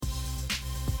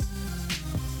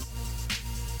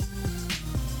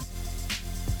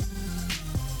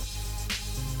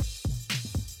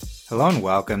Hello and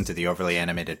welcome to the Overly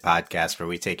Animated Podcast, where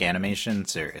we take animation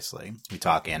seriously. We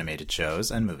talk animated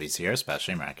shows and movies here,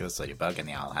 especially Miraculous Ladybug and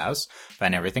the Owl House.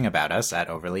 Find everything about us at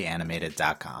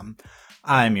overlyanimated.com.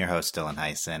 I'm your host, Dylan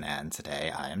Heisen, and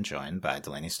today I am joined by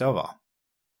Delaney Stovall.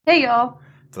 Hey, y'all.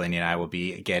 Delaney and I will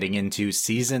be getting into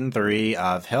Season 3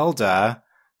 of Hilda,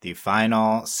 the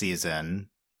final season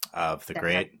of the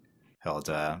great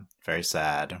Hilda. Very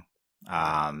sad.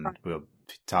 We'll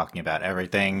be talking about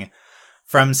everything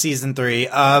from Season 3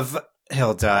 of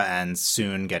Hilda and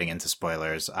soon getting into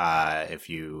spoilers. I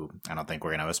don't think we're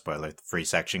going to have a spoiler-free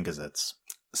section because it's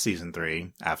Season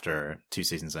 3 after 2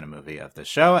 seasons and a movie of the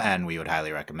show, and we would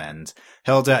highly recommend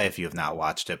Hilda if you have not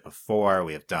watched it before.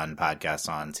 We have done podcasts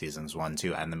on Seasons 1,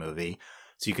 2, and the movie,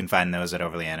 so you can find those at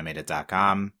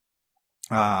overlyanimated.com.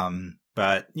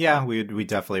 But yeah, we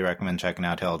definitely recommend checking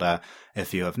out Hilda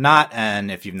if you have not,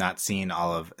 and if you've not seen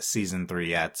all of Season 3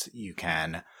 yet, you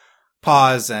can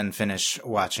pause and finish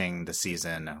watching the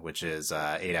season, which is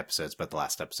 8 episodes, but the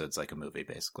last episode's like a movie,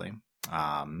 basically.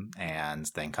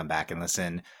 And then come back and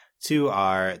listen to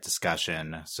our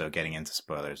discussion. So getting into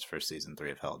spoilers for Season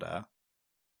 3 of Hilda,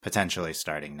 potentially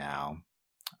starting now.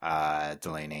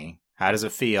 Delaney, how does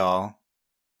it feel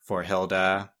for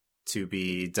Hilda to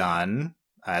be done?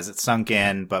 As it sunk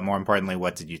in, but more importantly,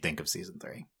 what did you think of Season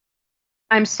 3?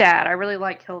 I'm sad. I really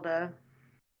like Hilda.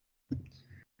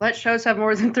 Let shows have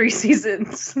more than 3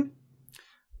 seasons.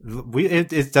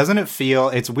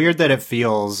 It's weird that it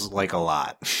feels like a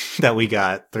lot that we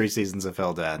got 3 seasons of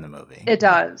Hilda in the movie. It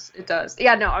does.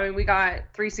 Yeah, no, I mean, we got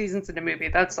 3 seasons in a movie.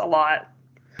 That's a lot.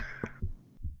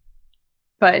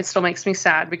 But it still makes me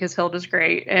sad because Hilda's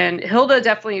great. And Hilda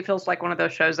definitely feels like one of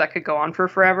those shows that could go on for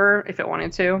forever if it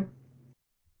wanted to.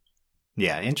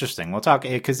 Yeah, interesting. We'll talk,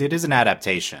 because it is an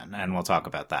adaptation, and we'll talk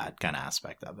about that kind of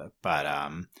aspect of it.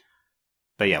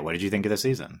 But yeah, what did you think of the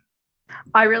season?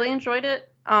 I really enjoyed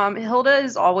it. Hilda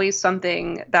is always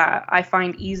something that I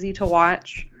find easy to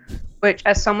watch, which,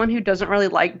 as someone who doesn't really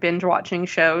like binge watching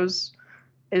shows,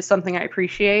 is something I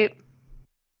appreciate.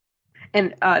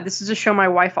 And this is a show my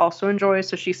wife also enjoys,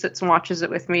 so she sits and watches it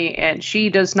with me, and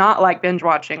she does not like binge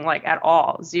watching, like, at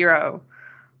all. Zero.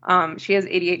 She has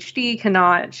ADHD,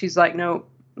 cannot. She's like, nope,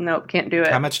 can't do it.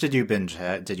 How much did you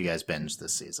guys binge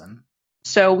this season?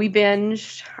 So we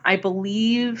binged, I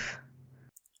believe,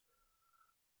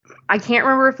 I can't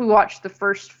remember if we watched the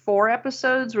first 4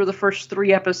 episodes or the first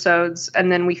 3 episodes,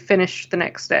 and then we finished the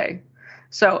next day.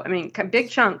 So, I mean, big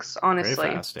chunks, honestly.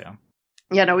 Very fast, yeah.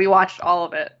 Yeah, no, we watched all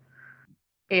of it.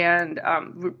 And,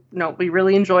 we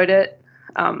really enjoyed it.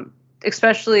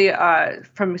 Especially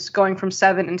from going from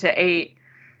 7 into 8.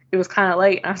 It was kind of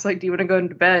late, and I was like, "Do you want to go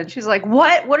into bed?" She's like,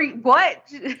 "What? What?"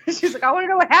 She's like, "I want to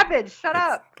know what happened. Shut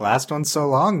up." The last one's so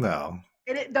long, though.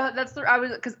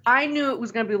 Because I knew it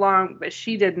was going to be long, but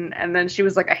she didn't. And then she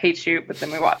was like, "I hate you," but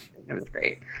then we watched it. It was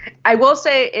great. I will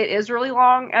say it is really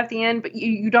long at the end, but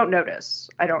you don't notice.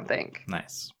 I don't think.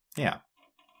 Nice, yeah.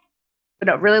 But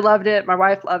no, really loved it. My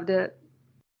wife loved it.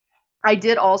 I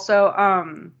did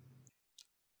also.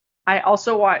 I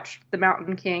also watched The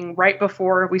Mountain King right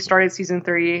before we started Season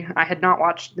 3. I had not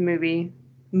watched the movie.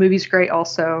 The movie's great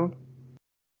also.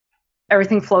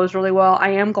 Everything flows really well. I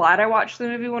am glad I watched the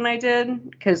movie when I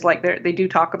did, because they do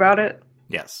talk about it.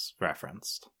 Yes,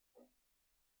 referenced.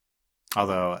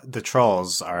 Although the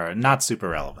trolls are not super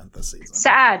relevant this season.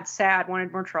 Sad.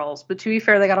 Wanted more trolls. But to be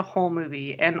fair, they got a whole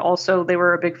movie. And also they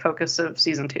were a big focus of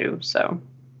Season 2, so...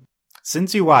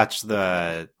 Since you watched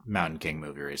the Mountain King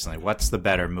movie recently, what's the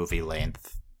better movie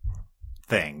length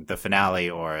thing? The finale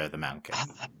or the Mountain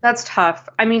King? That's tough.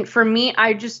 I mean, for me,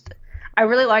 I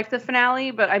really liked the finale,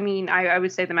 but I mean, I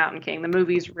would say the Mountain King. The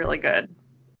movie's really good.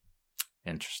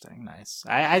 Interesting. Nice.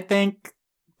 I think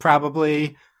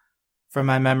probably from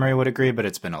my memory would agree, but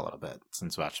it's been a little bit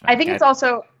since watching it. I think it's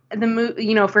also the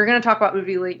movie, if we're going to talk about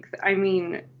movie length, I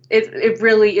mean, it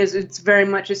really is. It's very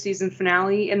much a season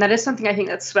finale. And that is something I think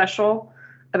that's special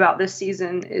about this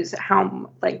season is how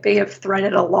they have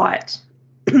threaded a lot,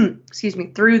 excuse me,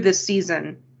 through this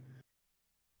season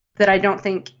that I don't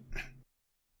think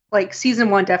season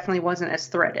 1 definitely wasn't as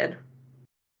threaded.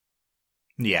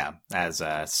 Yeah. As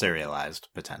serialized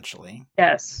potentially.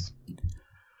 Yes.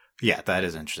 Yeah, that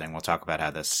is interesting. We'll talk about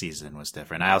how this season was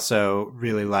different. I also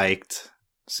really liked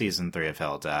Season 3 of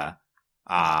Hilda.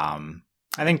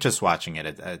 I think just watching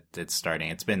it's starting.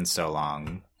 It's been so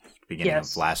long, beginning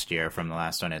of last year from the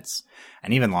last one.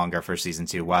 And even longer for Season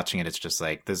 2. Watching it, it's just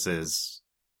like, this is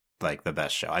the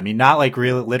best show. I mean, not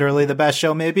literally the best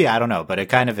show, maybe. I don't know, but it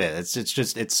kind of is.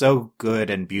 It's so good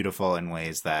and beautiful in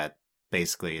ways that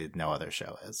basically no other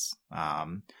show is.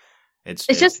 It's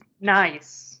just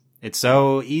nice. It's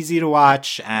so easy to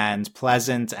watch and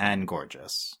pleasant and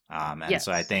gorgeous. And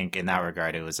so I think in that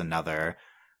regard, it was another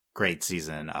great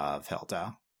season of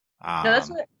Hilda. No, that's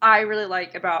what I really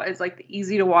like about it, is like the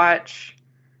easy to watch.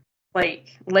 Like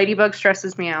Ladybug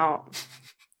stresses me out.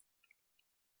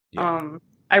 Yeah.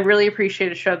 I really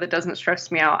appreciate a show that doesn't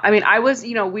stress me out. I mean, I was,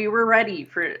 we were ready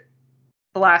for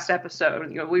the last episode.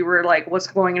 We were like, what's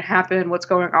going to happen? What's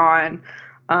going on?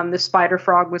 The spider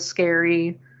frog was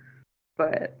scary,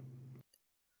 but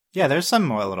yeah, there's a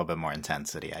little bit more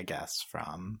intensity, I guess,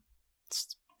 from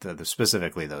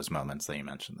specifically those moments that you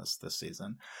mentioned this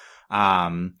season.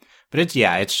 But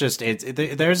it's just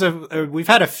we've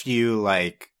had a few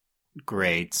like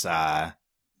great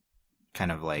kind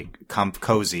of like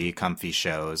cozy, comfy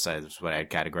shows is what I'd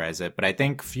categorize it. But I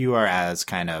think few are as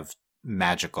kind of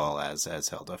magical as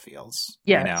Hilda feels.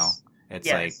 yes.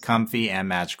 It's like comfy and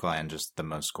magical and just the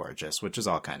most gorgeous, which is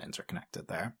all kind of interconnected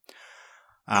there.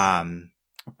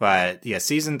 But yeah,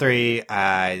 season 3,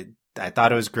 I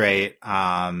thought it was great.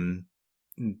 I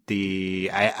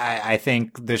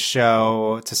think the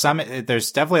show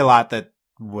there's definitely a lot that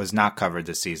was not covered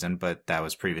this season, but that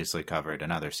was previously covered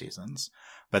in other seasons.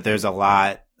 But there's a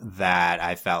lot that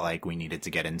I felt like we needed to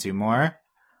get into more.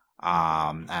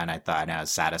 And I thought I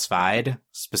was satisfied,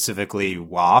 specifically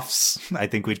wafts. I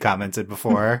think we'd commented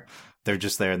before. They're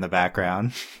just there in the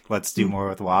background. Let's do more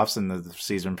with wafts in the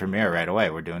season premiere right away.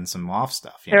 We're doing some waft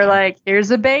stuff. They're like,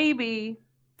 here's a baby.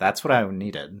 That's what I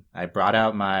needed. I brought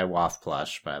out my waft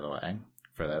plush, by the way,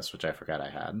 for this, which I forgot I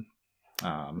had.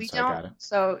 I got it.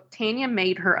 So Tanya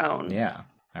made her own. Yeah,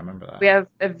 I remember that. We have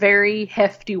a very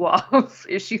hefty waft.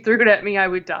 If she threw it at me, I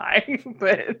would die.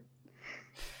 But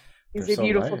he's a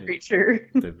beautiful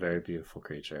creature. They're a very beautiful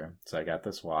creature. So I got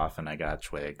this waft and I got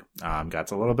twig.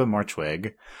 Got a little bit more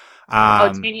twig.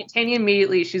 Tanya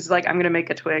immediately, she's like, I'm going to make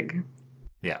a twig.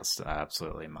 Yes,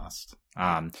 absolutely must.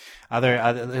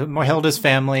 Other more Hilda's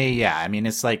family. Yeah, I mean,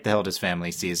 it's like the Hilda's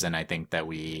family season. I think that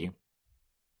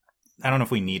I don't know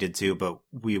if we needed to, but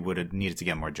we would have needed to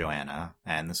get more Joanna.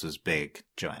 And this was big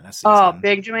Joanna season. Oh,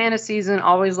 big Joanna season.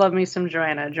 Always love me some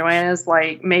Joanna. Joanna's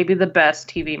like maybe the best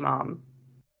TV mom.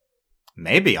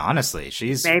 Maybe, honestly.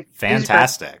 She's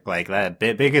fantastic. Like that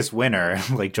biggest winner,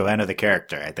 like Joanna the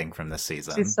character, I think, from this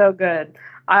season. She's so good.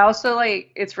 I also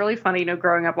it's really funny,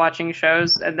 growing up watching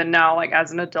shows and then now like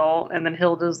as an adult, and then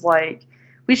Hilda's like,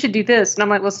 we should do this. And I'm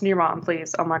like, listen to your mom,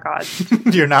 please. Oh my God.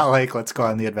 You're not like, let's go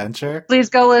on the adventure? Please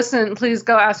go listen. Please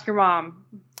go ask your mom.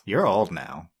 You're old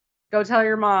now. Go tell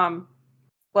your mom.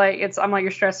 I'm like,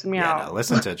 you're stressing me out. No,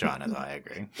 listen to Joanna, though, I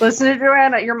agree. Listen to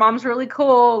Joanna. Your mom's really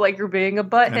cool. Like, you're being a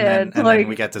butthead. And then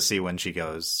we get to see when she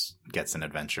gets in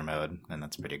adventure mode, and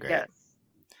that's pretty great.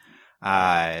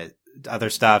 Yes. Other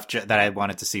stuff that I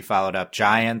wanted to see followed up.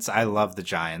 Giants. I love the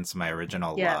Giants. My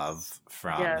original love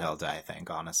from Hilda, I think,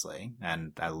 honestly.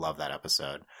 And I love that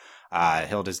episode.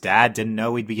 Hilda's dad didn't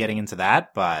know we'd be getting into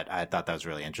that, but I thought that was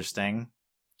really interesting.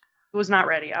 I was not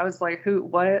ready. I was like, who,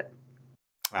 what?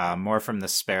 More from the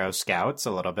Sparrow Scouts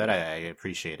a little bit. I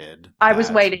appreciated. I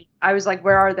was waiting. I was like,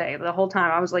 where are they? The whole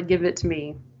time I was like, give it to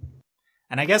me.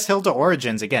 And I guess Hilda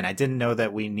Origins, again, I didn't know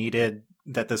that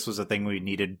that this was a thing we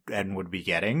needed and would be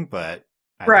getting, but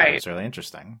I thought it was really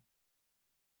interesting.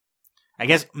 I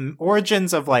guess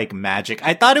Origins of like magic.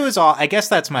 I thought it was I guess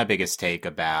that's my biggest take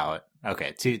about,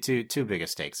 two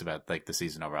biggest takes about like the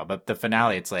season overall, but the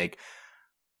finale, it's like,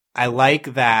 I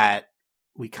like that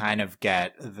we kind of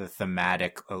get the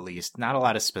thematic, at least not a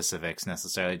lot of specifics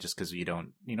necessarily, just because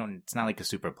it's not like a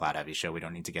super plot heavy show. We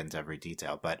don't need to get into every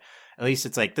detail, but at least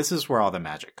it's like, this is where all the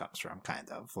magic comes from, kind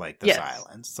of like the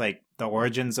silence. It's like the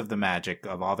origins of the magic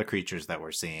of all the creatures that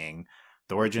we're seeing,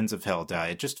 the origins of Hilda.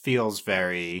 It just feels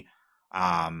very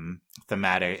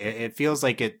thematic. It feels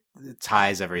like it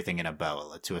ties everything in a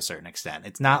bow to a certain extent.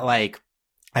 It's not like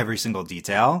every single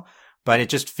detail, but it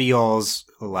just feels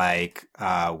like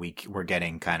we're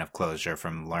getting kind of closure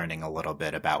from learning a little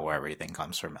bit about where everything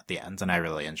comes from at the end, and I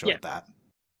really enjoyed that.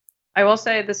 I will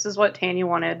say this is what Tanya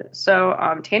wanted. So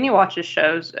Tanya watches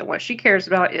shows, and what she cares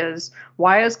about is,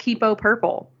 why is Kipo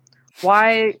purple?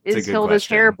 Why is Hilda's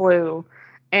hair blue?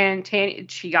 And Tanya,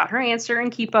 she got her answer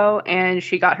in Kipo, and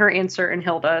she got her answer in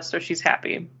Hilda, so she's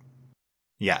happy.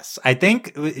 Yes, I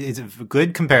think it's a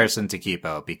good comparison to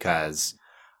Kipo, because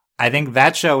I think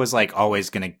that show is like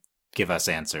always going to give us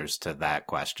answers to that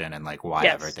question and like why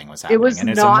everything was happening.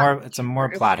 It's a more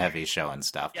plot heavy show and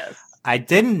stuff. Yes. I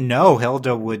didn't know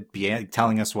Hilda would be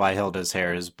telling us why Hilda's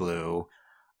hair is blue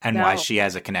and why she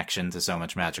has a connection to so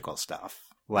much magical stuff.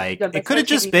 Like it could have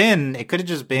just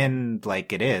been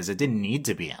like it is. It didn't need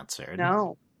to be answered.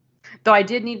 No. Though I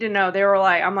did need to know.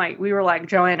 We were like,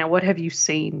 Joanna, what have you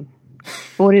seen?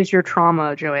 What is your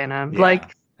trauma, Joanna? Yeah.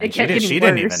 Like, And it kept getting she worse.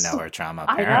 didn't even know her trauma,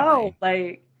 I apparently. know,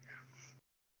 like...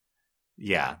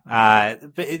 Yeah.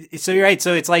 So you're right.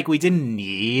 So it's like we didn't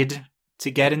need to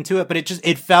get into it, but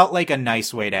it felt like a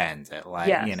nice way to end it. Like,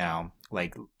 Yes. you know,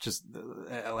 like just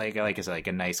like I said, like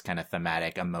a nice kind of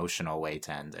thematic, emotional way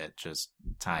to end it, just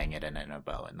tying it in a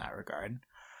bow in that regard.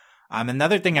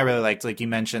 Another thing I really liked, like you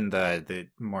mentioned the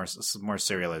more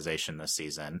serialization this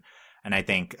season. And I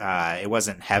think it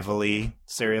wasn't heavily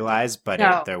serialized,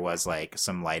 but there was like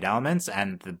some light elements.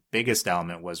 And the biggest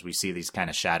element was we see these kind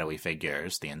of shadowy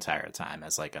figures the entire time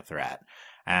as like a threat.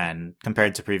 And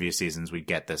compared to previous seasons, we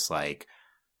get this like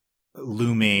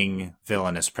looming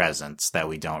villainous presence that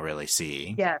we don't really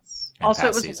see. Yes. Also,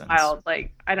 it was seasons. wild.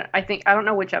 Like, I don't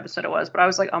know which episode it was, but I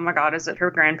was like, oh my God, is it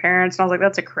her grandparents? And I was like,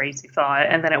 that's a crazy thought.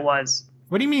 And then it was.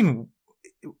 What do you mean?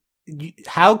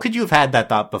 How could you have had that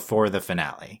thought before the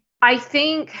finale? I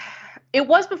think it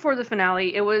was before the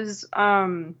finale. It was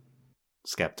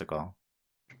skeptical.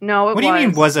 No, What do you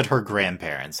mean? Was it her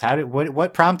grandparents?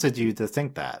 What prompted you to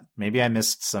think that? Maybe I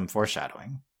missed some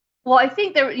foreshadowing. Well, I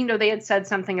think they had said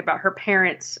something about her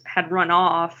parents had run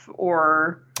off,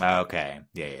 or okay,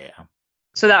 yeah.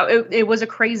 So that it was a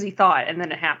crazy thought, and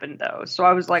then it happened though. So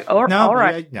I was like, "Oh, no, all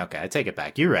right, okay, I take it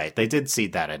back. You're right. They did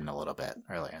seed that in a little bit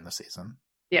earlier in the season.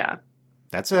 Yeah.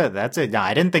 That's it. No,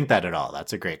 I didn't think that at all.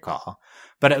 That's a great call.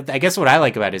 But I guess what I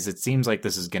like about it is it seems like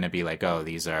this is going to be like, oh,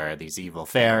 these are these evil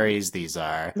fairies. These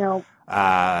are no.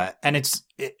 And it's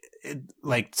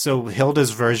like, so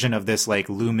Hilda's version of this like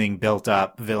looming built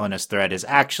up villainous threat is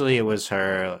actually it was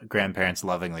her grandparents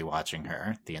lovingly watching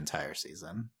her the entire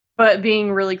season. But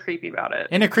being really creepy about it.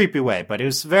 In a creepy way, but it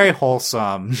was very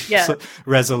wholesome yes.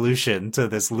 resolution to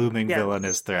this looming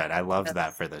villainous threat. I loved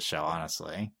that for this show,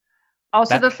 honestly.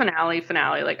 Also, the finale,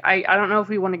 like, I don't know if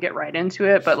we want to get right into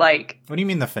it, but like... What do you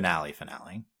mean the finale?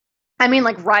 I mean,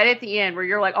 like, right at the end where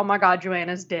you're like, oh my God,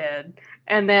 Joanna's dead.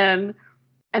 And then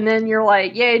you're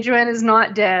like, yay, Joanna's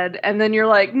not dead. And then you're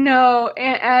like, no,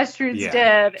 Aunt Astrid's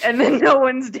dead. And then no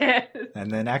one's dead.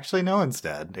 And then actually no one's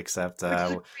dead, except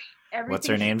what's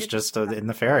her name's just in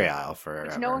the fairy aisle forever.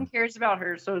 Which no one cares about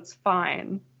her, so it's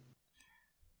fine.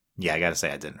 Yeah, I gotta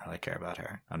say I didn't really care about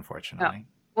her, unfortunately. No.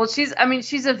 Well, she's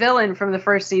a villain from the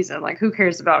first season. Like, who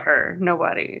cares about her?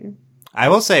 Nobody. I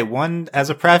will say, as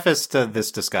a preface to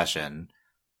this discussion,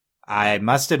 I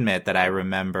must admit that I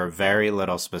remember very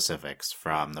little specifics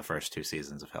from the first 2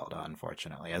 seasons of Hilda,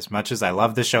 unfortunately. As much as I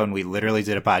love the show, and we literally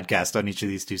did a podcast on each of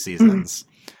these 2 seasons,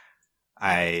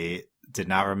 I did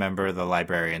not remember the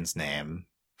librarian's name.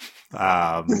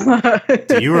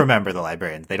 Do you remember the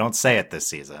librarian? They don't say it this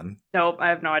season. Nope, I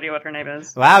have no idea what her name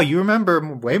is. Wow, you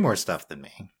remember way more stuff than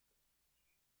me.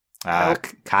 Nope.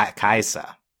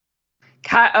 Kaisa.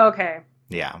 Okay.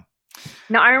 Yeah.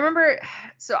 No, I remember.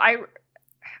 So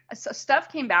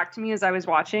stuff came back to me as I was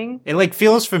watching. It like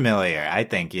feels familiar. I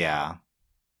think, yeah.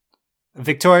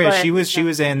 Victoria, she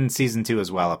was in season 2 as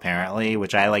well, apparently,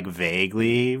 which I like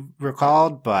vaguely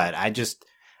recalled, but I just.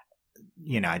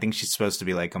 I think she's supposed to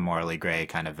be like a morally gray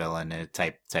kind of villain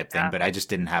type thing, but I just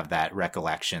didn't have that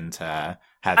recollection to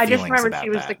have feelings about that. I just remember she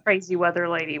was the crazy weather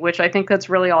lady, which I think that's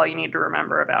really all you need to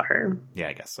remember about her. Yeah,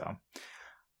 I guess so.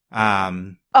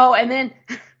 Oh, and then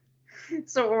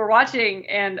so we're watching,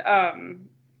 and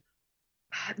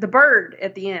the bird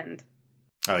at the end.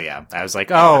 Oh yeah, I was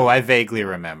like, oh, I vaguely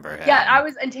remember him. Yeah,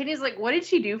 and Tany's like, what did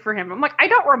she do for him? I'm like, I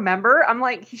don't remember. I'm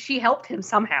like, she helped him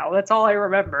somehow. That's all I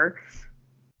remember.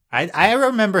 I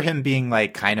remember him being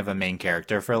like kind of a main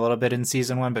character for a little bit in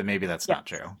season 1, but maybe that's not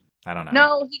true. I don't know.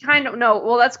 No, he kind of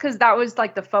Well, that's because that was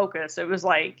like the focus. It was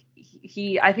like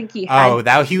I think he.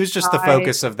 He was just the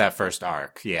focus of that first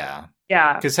arc. Yeah.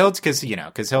 Yeah. Because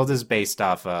Hilda's based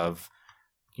off of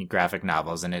graphic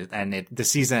novels, and the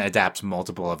season adapts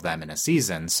multiple of them in a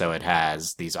season, so it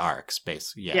has these arcs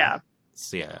based. Yeah.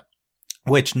 So, yeah.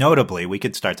 Which notably, we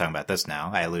could start talking about this now.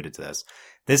 I alluded to this.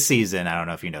 This season, I don't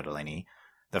know if you know, Delaney.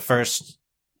 The first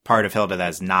part of Hilda that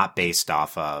is not based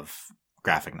off of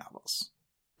graphic novels.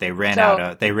 They ran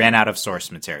out of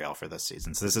source material for this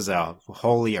season. So this is a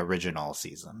wholly original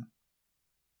season.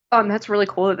 That's really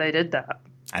cool that they did that.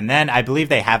 And then I believe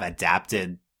they have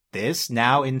adapted this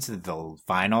now into the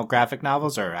final graphic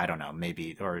novels, or I don't know,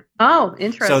 maybe or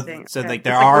interesting. So like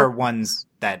there are ones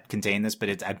that contain this,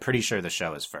 but I'm pretty sure the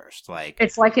show is first. Like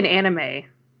it's like an anime.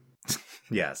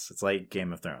 Yes, it's like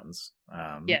Game of Thrones.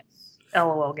 Yes.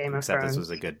 LOL Game of Thrones. Except this was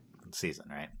a good season,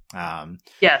 right?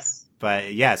 Yes.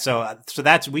 But yeah, so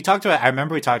that's we talked about. I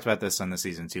remember we talked about this on the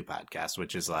season 2 podcast,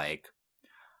 which is like,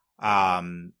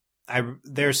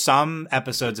 there's some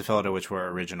episodes of Hilda which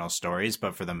were original stories,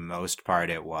 but for the most part,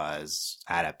 it was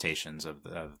adaptations of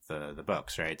the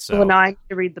books, right? Well, So now I need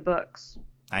to read the books.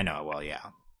 I know, well, yeah,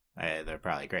 they're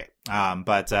probably great.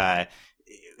 But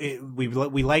we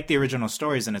like the original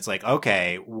stories, and it's like,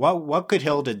 okay, what could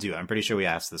Hilda do? I'm pretty sure we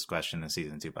asked this question in the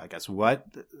season 2 podcast. What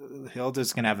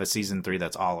Hilda's gonna have a season 3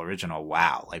 that's all original?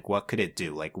 Wow, like what could it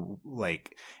do?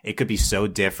 Like it could be so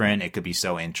different. It could be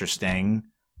so interesting.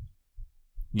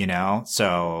 You know,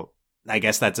 so I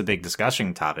guess that's a big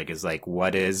discussion topic. Is like,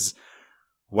 what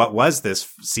was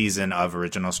this season of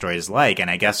original stories like? And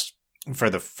I guess for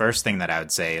the first thing that I would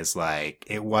say is like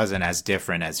it wasn't as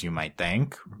different as you might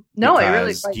think. No, it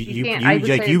really like,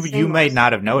 you might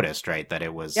not have noticed, right, that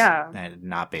it was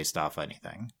not based off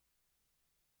anything.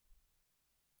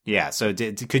 Yeah. So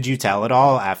could you tell at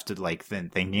all after like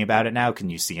thinking about it now? Can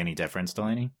you see any difference,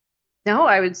 Delaney? No,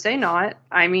 I would say not.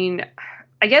 I mean,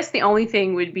 I guess the only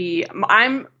thing would be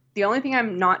the only thing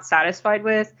I'm not satisfied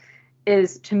with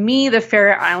is, to me, the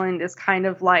Fairy Island is kind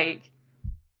of like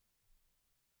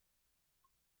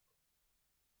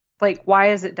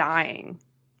why is it dying?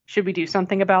 Should we do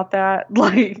something about that?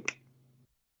 Like,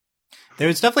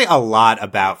 there's definitely a lot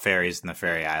about fairies in the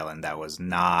Fairy Island that was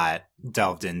not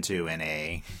delved into in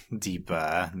a deep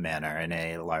manner, in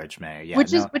a large manner. Yeah,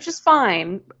 which is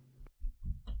fine.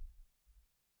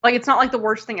 Like, it's not like the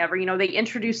worst thing ever. You know, they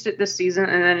introduced it this season,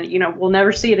 and then, you know, we'll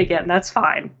never see it again. That's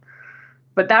fine.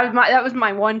 But that was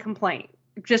my one complaint.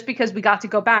 Just because we got to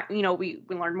go back, you know, we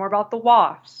learned more about the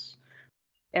wasps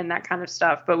and that kind of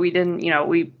stuff. But we didn't, you know,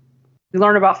 we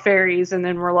learned about fairies, and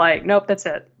then we're like, nope, that's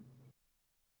it.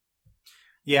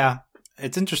 Yeah,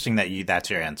 it's interesting that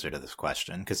that's your answer to this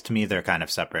question, because to me they're kind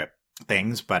of separate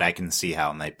things. But I can see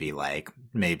how it might be like,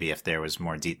 maybe if there was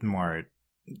more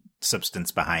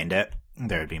substance behind it,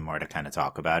 there would be more to kind of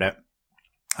talk about it.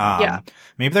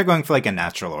 Maybe they're going for like a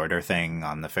natural order thing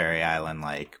on the Fairy Island,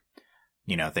 like,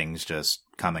 you know, things just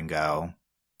come and go.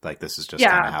 Like, this is just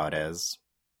kind of how it is.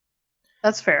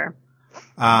 That's fair.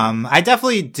 I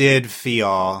definitely did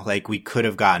feel like we could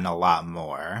have gotten a lot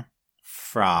more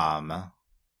from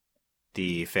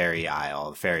the Fairy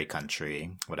Isle, Fairy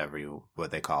Country, what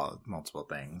they call it, multiple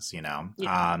things, you know.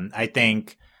 I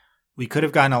think we could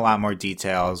have gotten a lot more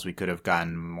details. We could have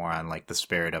gotten more on like the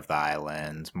spirit of the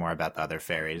island, more about the other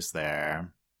fairies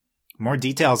there, more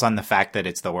details on the fact that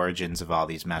it's the origins of all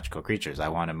these magical creatures. I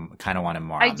kind of wanted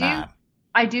more on that.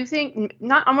 I do think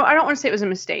I don't want to say it was a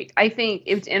mistake. I think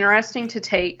it's interesting to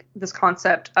take this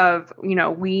concept of, you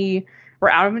know, we're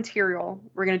out of material.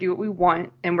 We're going to do what we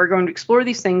want, and we're going to explore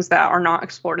these things that are not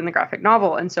explored in the graphic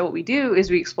novel. And so what we do is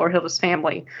we explore Hilda's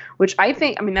family, which I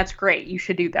think, I mean, that's great. You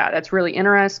should do that. That's really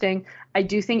interesting. I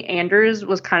do think Anders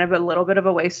was kind of a little bit of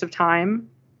a waste of time.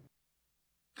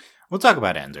 We'll talk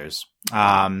about Anders.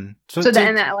 Then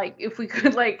that, like, if we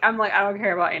could, like, I'm like, I don't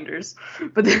care about Anders,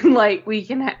 but then, like, we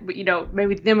can, you know,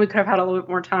 maybe then we could have had a little bit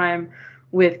more time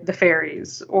with the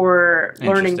fairies or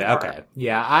learning more. Okay.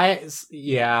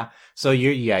 Yeah. So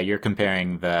you're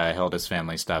comparing the Hilda's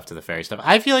family stuff to the fairy stuff.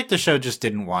 I feel like the show just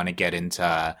didn't want to get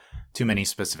into too many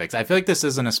specifics. I feel like this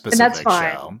isn't a specific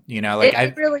show. You know, like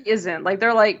it really isn't. Like,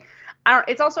 they're like,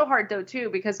 it's also hard though too,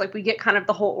 because like we get kind of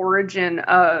the whole origin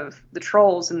of the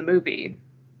trolls in the movie.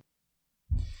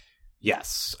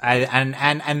 Yes.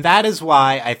 And that is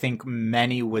why I think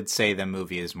many would say the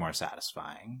movie is more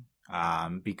satisfying.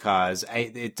 Because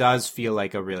it does feel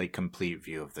like a really complete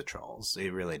view of the trolls.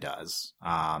 It really does.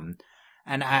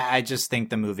 And I just think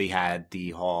the movie had the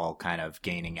whole kind of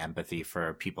gaining empathy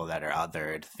for people that are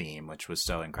othered theme, which was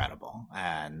so incredible.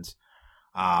 And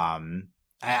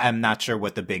I'm not sure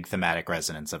what the big thematic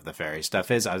resonance of the fairy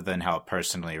stuff is, other than how it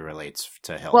personally relates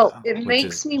to Hilda. Well, it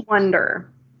makes me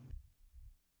wonder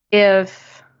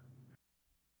if,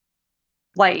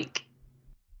 like,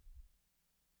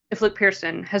 if Luke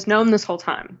Pearson has known this whole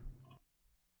time.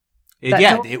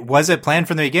 It was a plan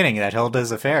from the beginning that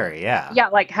Hilda's a fairy. Yeah. Yeah,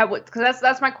 like, because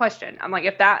that's my question. I'm like,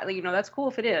 if that, you know, that's cool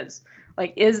if it is.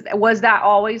 Like, was that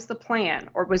always the plan,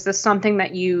 or was this something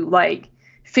that you like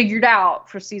figured out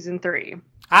for season 3?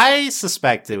 I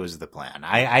suspect it was the plan.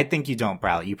 I think you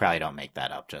probably don't make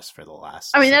that up just for the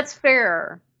last. I mean, that's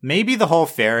fair. Maybe the whole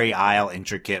Fairy Isle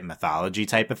intricate mythology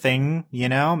type of thing, you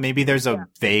know? Maybe there's a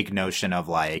vague notion of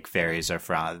like fairies are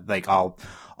from like all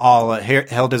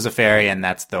Hilda's a fairy, and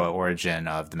that's the origin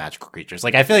of the magical creatures.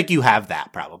 Like, I feel like you have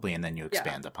that probably, and then you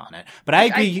expand upon it. But I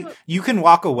agree, you can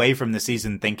walk away from the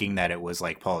season thinking that it was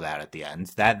like pulled out at the end.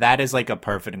 That is like a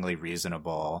perfectly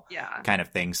reasonable kind of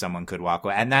thing someone could walk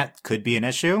away, and that could be an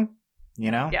issue,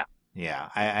 you know? Yeah.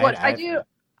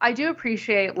 I do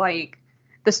appreciate like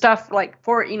the stuff like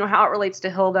for, you know, how it relates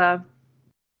to Hilda.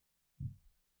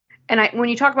 and when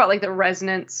you talk about like the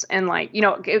resonance and like,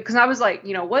 because I was like,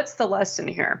 what's the lesson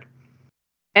here?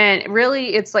 And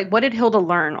really, it's like, what did Hilda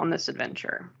learn on this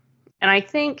adventure? And I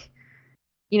think,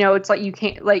 it's like you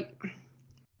can't, like,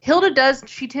 Hilda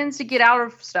she tends to get out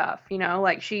of stuff,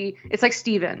 like it's like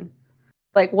Steven.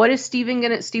 Like, what is Steven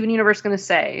Universe gonna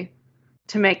say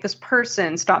to make this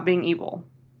person stop being evil?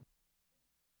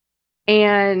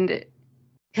 And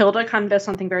Hilda kind of does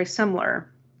something very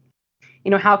similar.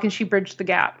 How can she bridge the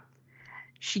gap?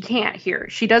 She can't here.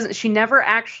 She never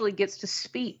actually gets to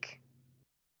speak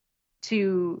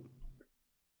to.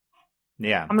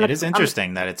 Yeah, it is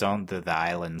interesting that it's on the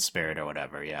island spirit or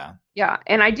whatever. Yeah. Yeah,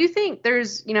 and I do think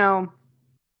there's, Hilda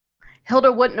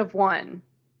wouldn't have won.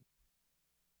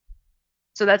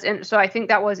 So so I think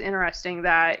that was interesting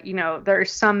that,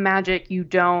 there's some magic you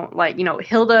don't like,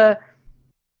 Hilda.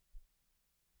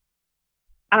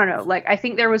 I don't know. Like, I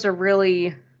think that was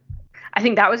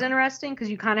interesting because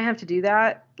you kind of have to do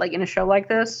that, like in a show like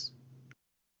this.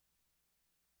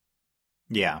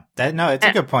 Yeah, it's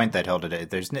a good point that Hilda did.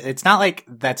 That's not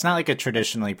like a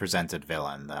traditionally presented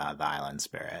villain, the island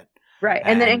spirit, right?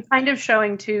 And then kind of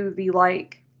showing to the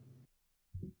like,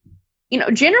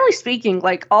 generally speaking,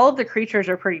 like all of the creatures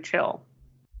are pretty chill,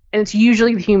 and it's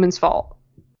usually the human's fault.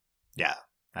 Yeah,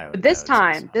 but this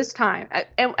time,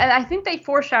 and I think they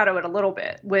foreshadow it a little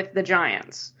bit with the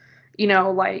giants.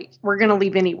 Like we're gonna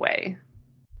leave anyway,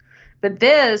 but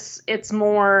it's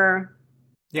more.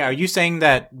 Yeah, are you saying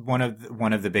that one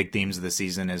of the big themes of the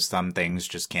season is some things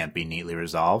just can't be neatly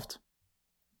resolved?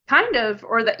 Kind of,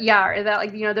 or that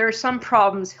like there are some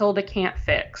problems Hilda can't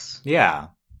fix. Yeah.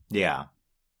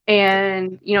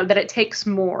 And that it takes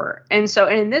more, and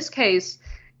in this case,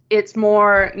 it's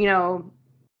more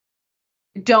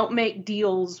don't make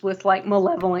deals with like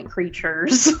malevolent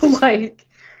creatures, like,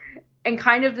 and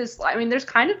kind of this. I mean, there's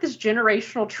kind of this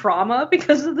generational trauma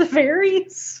because of the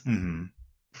fairies. Mm-hmm.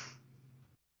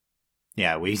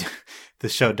 Yeah, the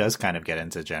show does kind of get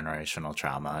into generational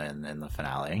trauma in the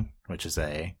finale, which is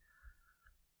a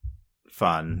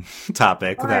fun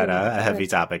topic, a heavy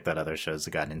topic that other shows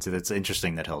have gotten into. It's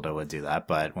interesting that Hilda would do that,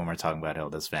 but when we're talking about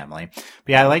Hilda's family, but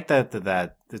yeah, I like that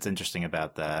it's interesting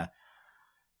about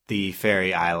the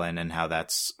fairy island and how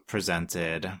that's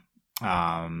presented,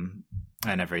 and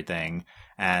everything,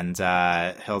 and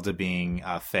Hilda being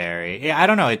a fairy. Yeah, I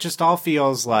don't know. It just all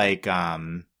feels like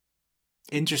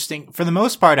interesting. For the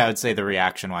most part, I would say the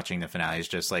reaction watching the finale is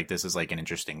just like, this is like an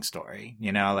interesting story,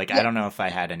 like, yeah. I don't know if I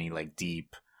had any like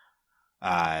deep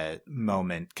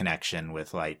moment connection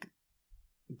with like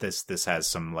this has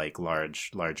some like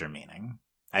larger meaning.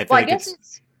 I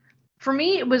guess for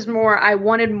me it was more, I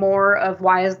wanted more of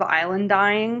why is the island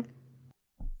dying,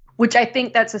 which I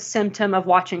think that's a symptom of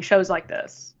watching shows like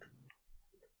this.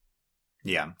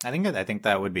 Yeah, I think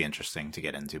that would be interesting to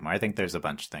get into more. I think there's a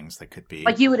bunch of things that could be...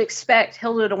 Like, you would expect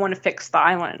Hilda to want to fix the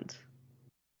island.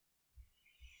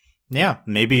 Yeah,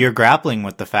 maybe you're grappling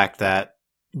with the fact that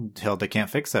Hilda can't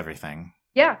fix everything.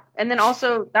 Yeah, and then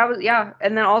also, Hilda,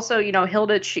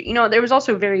 there was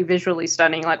also very visually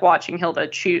stunning, like, watching Hilda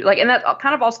choose, like, and that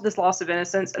kind of also this loss of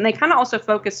innocence, and they kind of also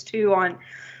focus, too, on,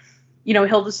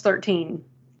 Hilda's 13,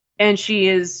 and she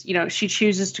is, she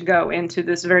chooses to go into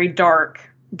this very dark,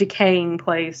 decaying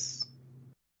place.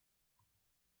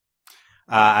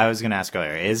 I was going to ask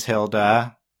earlier, is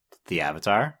Hilda the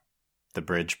Avatar? The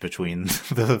bridge between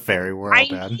the fairy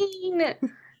world and...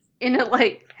 in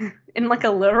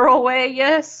a literal way,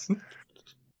 yes.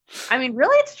 I mean,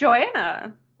 really, it's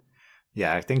Joanna.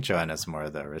 Yeah, I think Joanna's more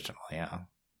the original, yeah.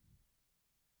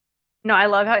 No, I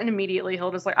love how immediately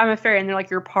Hilda's like, I'm a fairy, and they're like,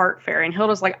 you're part fairy, and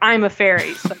Hilda's like, I'm a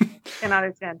fairy, so 10 out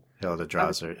of 10. Hilda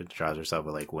draws herself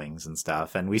with like wings and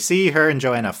stuff, and we see her and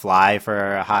Joanna fly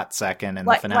for a hot second in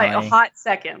the finale. Like a hot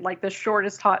second, like the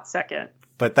shortest hot second.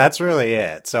 But that's really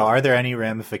it. So are there any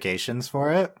ramifications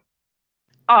for it?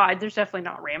 Oh, there's definitely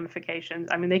not ramifications.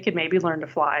 I mean, they could maybe learn to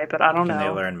fly, but I don't know. Can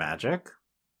they learn magic?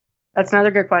 That's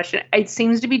another good question. It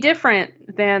seems to be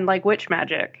different than like witch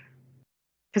magic,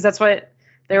 because that's what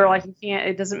they were like. You can't.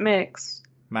 It doesn't mix.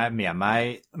 I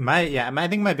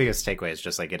think my biggest takeaway is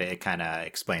just like it kind of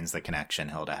explains the connection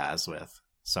Hilda has with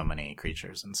so many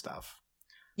creatures and stuff.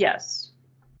 Yes.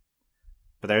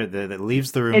 But that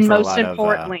leaves the room and for a lot of... And most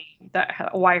importantly,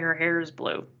 why her hair is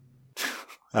blue.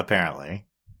 Apparently.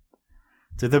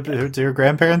 Do your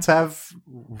grandparents have...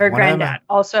 Her granddad.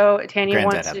 Also, Tanya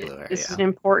wants to... Blue hair, this is an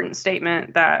important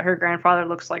statement that her grandfather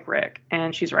looks like Rick,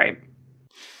 and she's right.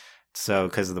 So,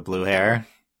 because of the blue hair?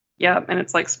 Yep, and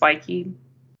it's like spiky.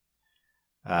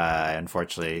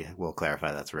 Unfortunately, we'll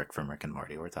clarify that's Rick from Rick and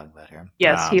Morty we're talking about here.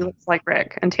 Yes, he looks like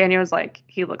Rick. And Tanya was like,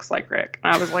 he looks like Rick.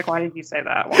 And I was like, why did you say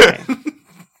that? Why?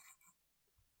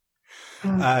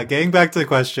 Getting back to the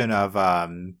question of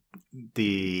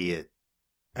the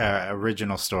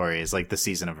original stories, like the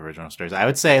season of original stories, I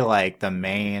would say like the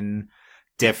main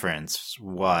difference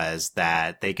was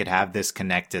that they could have this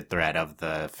connected thread of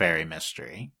the fairy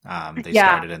mystery. They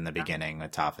started in the beginning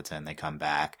with Tophaton, they come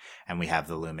back, and we have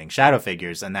the looming shadow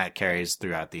figures, and that carries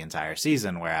throughout the entire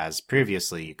season, whereas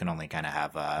previously you can only kind of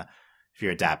have if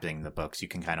you're adapting the books, you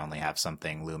can kind of only have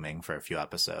something looming for a few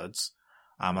episodes.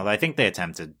 Although I think they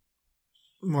attempted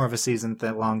more of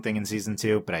a long thing in season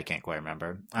 2, but I can't quite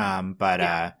remember.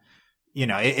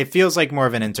 It feels like more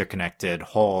of an interconnected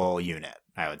whole unit,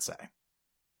 I would say.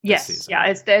 Yes, yeah,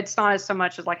 it's not as so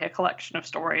much as like a collection of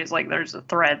stories. Like there's a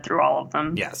thread through all of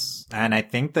them. Yes, and I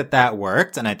think that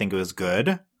worked, and I think it was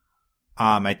good.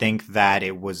 I think that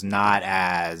it was not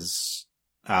as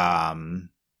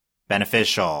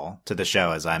beneficial to the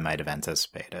show as I might have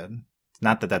anticipated.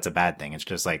 Not that that's a bad thing. It's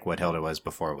just like what Hilda was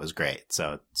before was great.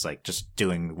 So it's like just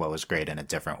doing what was great in a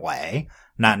different way,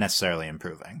 not necessarily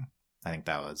improving. I think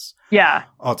that was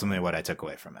ultimately what I took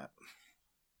away from it.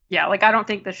 Yeah, like I don't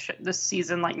think this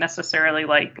season like necessarily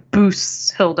like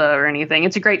boosts Hilda or anything.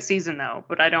 It's a great season though,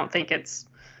 but I don't think it's.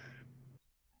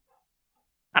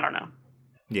 I don't know.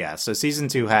 Yeah, so season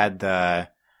 2 had the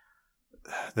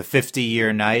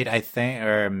 50-year night, I think,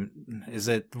 or is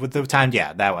it with the time?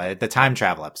 Yeah, that way, the time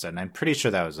travel episode. And I'm pretty sure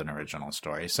that was an original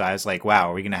story. So I was like,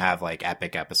 wow, are we going to have like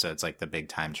epic episodes like the big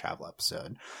time travel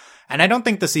episode? And I don't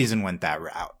think the season went that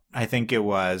route. I think it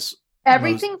was.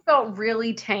 Everything felt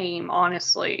really tame,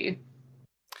 honestly.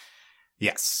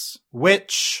 Yes.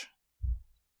 Which,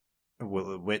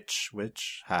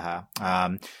 haha.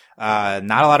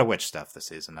 Not a lot of witch stuff this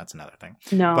season. That's another thing.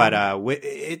 No. But,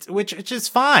 which is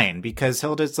fine because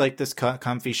Hilda's like this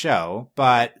comfy show.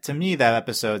 But to me, the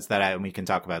episodes and we can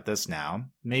talk about this now,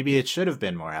 maybe it should have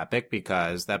been more epic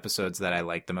because the episodes that I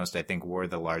liked the most, I think, were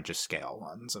the largest scale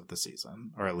ones of the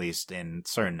season, or at least in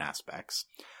certain aspects.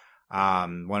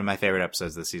 One of my favorite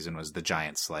episodes this season was the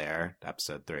Giant Slayer,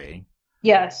 episode 3.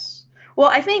 Yes. Well,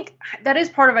 I think that is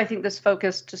part of, this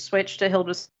focus to switch to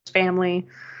Hilda's family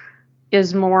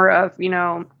is more of,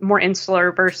 more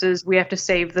insular versus we have to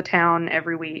save the town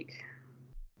every week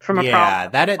from a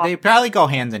problem. Yeah, they probably go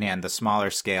hand in hand, the smaller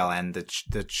scale and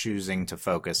the choosing to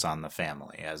focus on the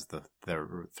family as the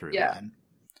through line.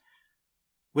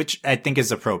 Which I think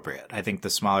is appropriate. I think the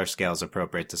smaller scale is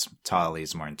appropriate to tell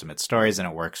these more intimate stories, and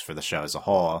it works for the show as a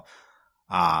whole.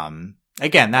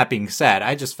 Again, that being said,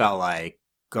 I just felt like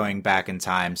going back in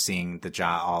time, seeing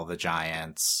all the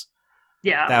giants.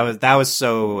 Yeah, that was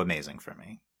so amazing for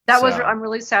me. I'm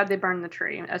really sad they burned the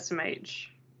tree in SMH.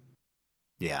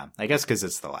 Yeah, I guess because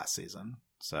it's the last season,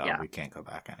 so we can't go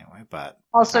back anyway. But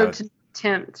also to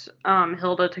tempt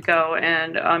Hilda to go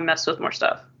and mess with more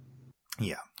stuff.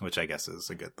 Yeah, which I guess is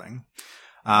a good thing.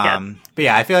 But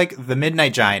yeah, I feel like the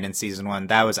Midnight Giant in season 1,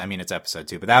 it's episode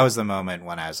 2, but that was the moment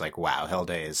when I was like, wow,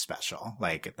 Hilda is special.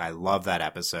 Like, I love that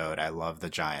episode. I love the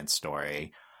giant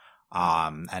story.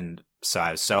 And so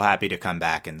I was so happy to come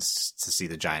back and to see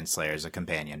the Giant Slayer as a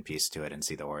companion piece to it and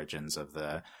see the origins of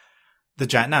the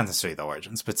giant, not necessarily the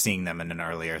origins, but seeing them in an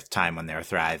earlier time when they were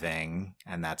thriving.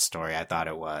 And that story, I thought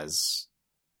it was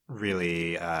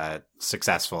really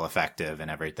successful, effective, and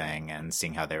everything, and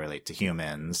seeing how they relate to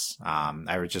humans.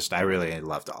 I really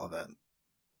loved all of it.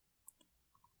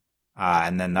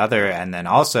 And then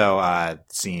also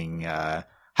seeing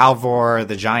Halvor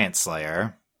the Giant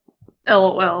Slayer.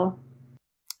 LOL.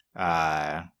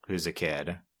 Who's a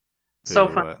kid. So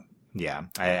fun. Yeah,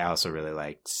 I also really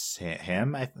liked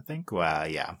him, I think. Well,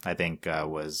 yeah, I think that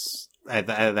was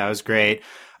great.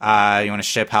 You want to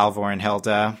ship Halvor and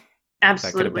Hilda?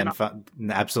 Absolutely. That could have been fun.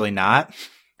 Absolutely not.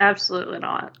 Absolutely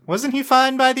not. Wasn't he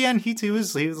fine by the end? He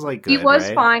was like good. He was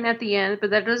right? fine at the end, but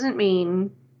that doesn't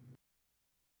mean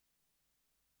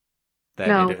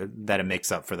that it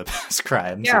makes up for the past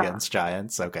crimes against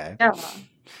giants. Okay. Yeah.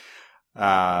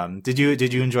 Did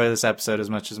you enjoy this episode as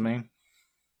much as me?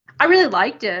 I really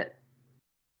liked it.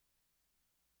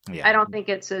 Yeah. I don't think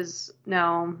I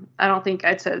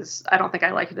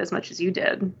liked it as much as you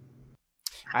did.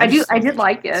 I did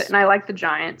like it, and I like the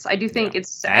Giants. I do think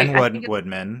it's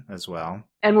Woodman as well.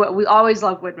 And we always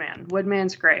love Woodman.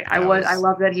 Woodman's great. I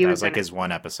love that he was like his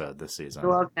one episode this season. I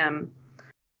love him.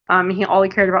 All he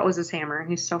cared about was his hammer.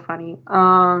 He's so funny.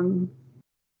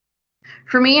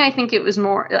 For me, I think it was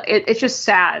more. It's just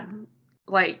sad.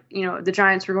 Like, the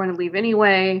Giants were going to leave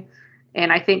anyway,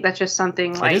 and I think that's just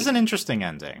something. Like, it is an interesting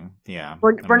ending. Yeah,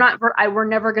 we're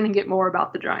never going to get more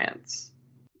about the Giants.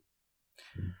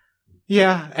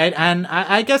 Yeah, and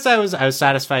I guess I was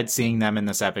satisfied seeing them in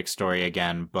this epic story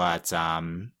again, but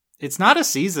it's not a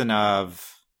season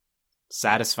of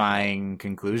satisfying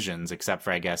conclusions, except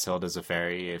for I guess Hilda's a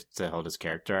fairy. Hilda's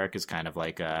character arc is kind of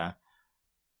like a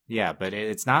yeah, but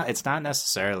it's not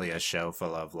necessarily a show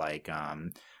full of like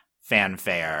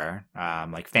fanfare,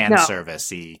 like fan No.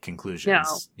 service-y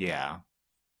conclusions. No. Yeah.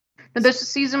 This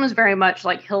season was very much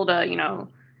like Hilda,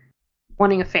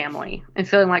 wanting a family and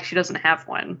feeling like she doesn't have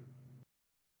one.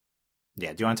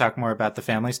 Yeah. Do you want to talk more about the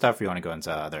family stuff, or you want to go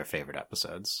into other favorite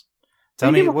episodes?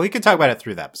 Tell me. Well, we can talk about it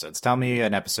through the episodes. Tell me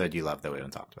an episode you love that we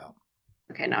haven't talked about.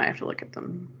 Okay, now I have to look at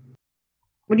them.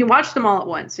 When you watch them all at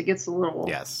once, it gets a little...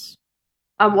 Yes.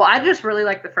 Well, I just really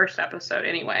like the first episode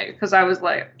anyway, because I was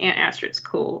like, Aunt Astrid's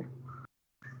cool.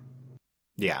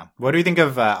 Yeah. What do you think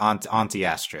of Auntie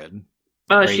Astrid?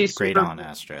 She's great Aunt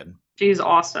Astrid. She's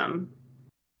awesome.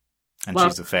 And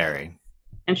she's a fairy.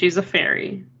 And she's a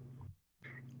fairy.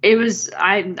 It was...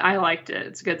 I liked it.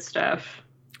 It's good stuff.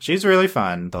 She's really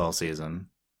fun the whole season.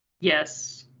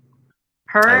 Yes.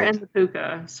 Her and the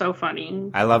Puka, so funny.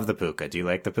 I love the Puka. Do you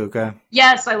like the Puka?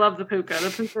 Yes, I love the Puka.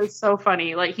 The Puka is so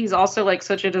funny. Like, he's also like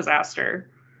such a disaster.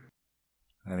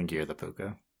 I think you're the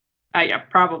Puka. Yeah,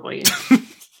 probably.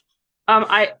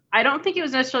 I don't think it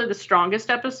was necessarily the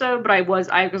strongest episode, but I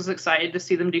was excited to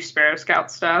see them do Sparrow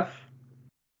Scout stuff.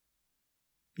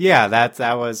 Yeah,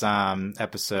 that was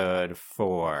episode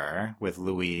 4 with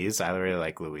Louise. I really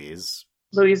like Louise.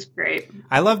 Louise is great.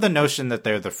 I love the notion that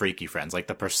they're the freaky friends, like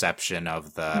the perception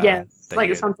of the... Yes,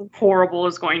 like something horrible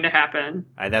is going to happen.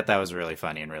 I thought that was really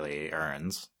funny and really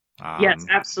earns. Yes,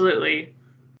 absolutely.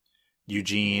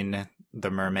 Eugene, the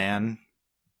merman.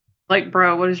 Like,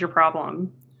 bro, what is your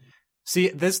problem? See,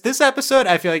 this episode,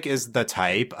 I feel like, is the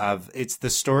type of... It's the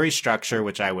story structure,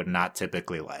 which I would not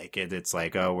typically like. It's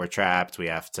like, oh, we're trapped. We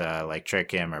have to, like,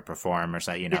 trick him or perform or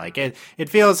something. Like, it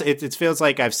feels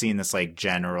like I've seen this, like,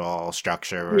 general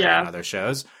structure in other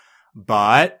shows.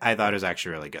 But I thought it was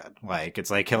actually really good. Like, it's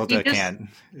like Hilda can't...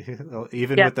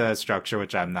 Even with the structure,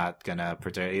 which I'm not going to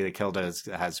pretend... Like, Hilda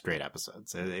has great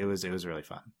episodes. It was really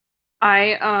fun.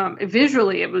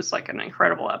 Visually, it was, like, an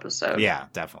incredible episode. Yeah,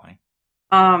 definitely.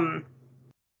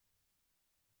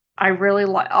 I really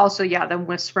like also, them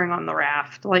whispering on the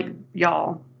raft. Like,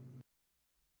 y'all,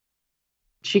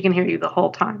 she can hear you the whole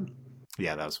time.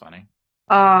 Yeah, that was funny.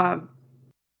 I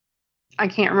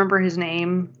can't remember his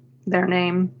name, their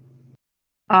name.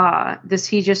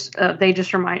 He just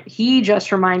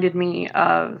reminded me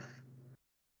of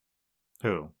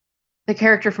who? The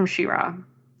character from She-Ra,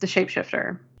 the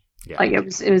shapeshifter. Yeah. Like, it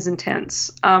was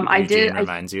intense. Eugene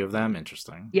reminds you of them?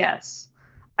 Interesting. Yes.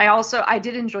 I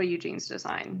did enjoy Eugene's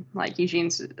design. Like,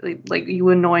 Eugene's, like, you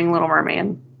annoying little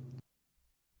merman.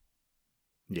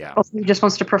 Yeah. Also, he just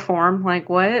wants to perform. Like,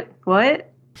 what?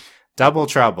 Double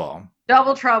Trouble.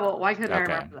 Double Trouble. Why couldn't I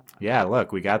remember that? Yeah,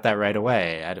 look, we got that right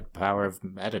away. Power of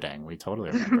editing. We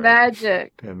totally remember.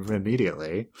 Magic.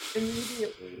 Immediately.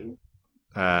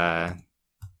 Yeah,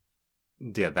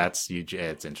 that's Eugene.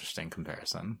 It's interesting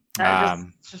comparison.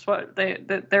 Just what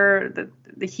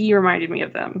he reminded me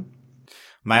of them.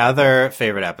 My other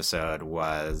favorite episode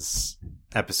was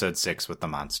episode 6 with the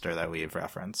monster that we've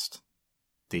referenced.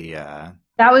 That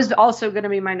was also going to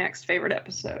be my next favorite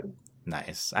episode.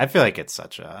 Nice. I feel like it's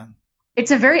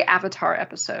a very Avatar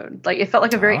episode. Like, it felt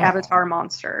like a very Avatar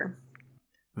monster.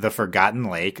 The Forgotten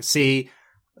Lake. See,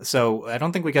 so I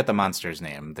don't think we get the monster's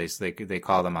name. They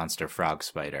call the monster Frog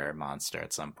Spider Monster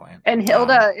at some point. And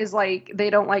Hilda is like, they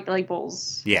don't like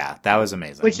labels. Yeah, that was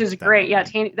amazing. Which is great. Yeah,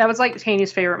 that was like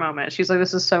Tanya's favorite moment. She's like,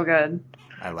 this is so good.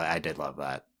 I did love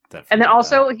that. And then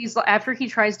also, he's after he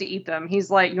tries to eat them,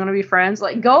 he's like, you want to be friends?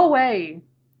 Like, go away.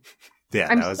 Yeah,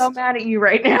 I'm so mad at you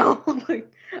right now.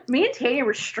 Like, me and Tanya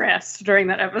were stressed during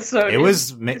that episode. It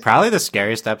was probably the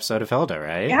scariest episode of Hilda,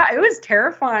 right? Yeah, it was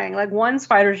terrifying. Like, one,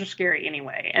 spiders are scary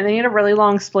anyway. And then he had a really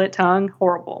long split tongue.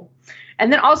 Horrible.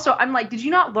 And then also, I'm like, did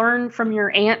you not learn from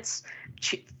your aunt's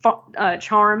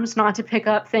charms not to pick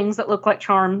up things that look like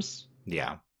charms?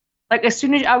 Yeah. Like, as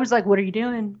soon as I was like, what are you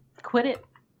doing? Quit it.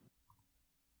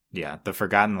 Yeah, the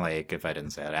Forgotten Lake, if I didn't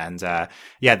say it. And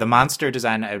the monster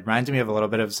design, it reminds me of a little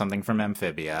bit of something from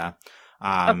Amphibia.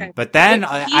 Okay. But then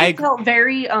I felt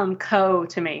very Ko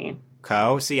to me.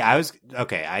 Ko? See, I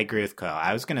agree with Ko.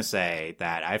 I was going to say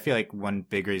that I feel like one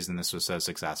big reason this was so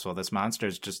successful, this monster,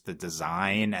 is just the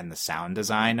design and the sound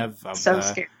design of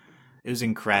scary. It was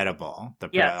incredible.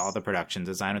 All the production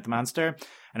design with the monster.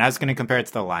 And I was going to compare it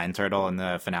to the lion turtle in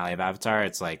the finale of Avatar.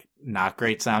 It's like not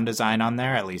great sound design on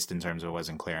there, at least in terms of it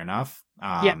wasn't clear enough.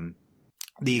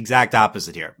 The exact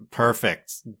opposite here.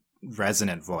 Perfect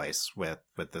resonant voice with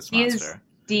this monster.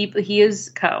 He is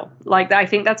Ko. Like, I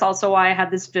think that's also why I had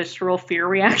this visceral fear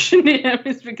reaction to him,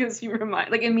 is because he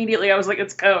immediately I was like,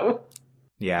 it's Ko.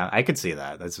 Yeah, I could see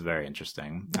that. That's very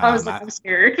interesting. I was like, I'm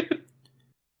scared.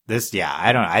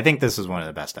 I think this is one of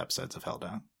the best episodes of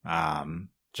Hilda.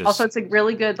 Just also, it's a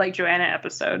really good like Joanna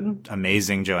episode.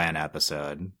 Amazing Joanna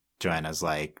episode. Joanna's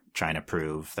like trying to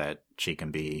prove that she can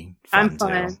be fun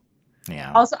too.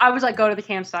 Yeah. Also, I was like, go to the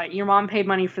campsite. Your mom paid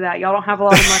money for that. Y'all don't have a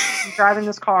lot of money. I'm driving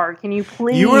this car. Can you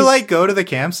please? You were like, go to the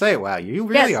campsite? Wow, you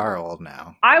really are old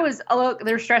now. Look,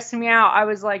 they're stressing me out. I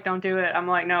was like, don't do it. I'm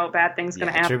like, no, bad things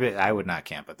going to happen. I would not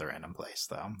camp at the random place,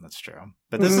 though. That's true.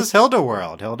 But this is Hilda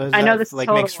world. Hilda's I know this like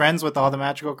makes friends with all the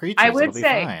magical creatures. I would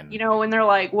say, when they're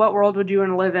like, what world would you want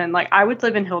to live in? Like, I would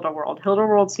live in Hilda world. Hilda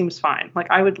world seems fine.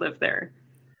 Like, I would live there.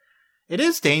 It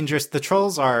is dangerous. The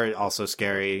trolls are also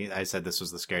scary. I said this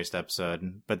was the scariest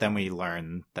episode, but then we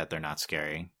learn that they're not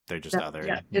scary. They're just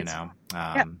you know.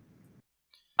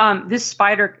 This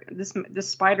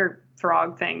spider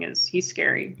frog thing he's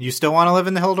scary. You still want to live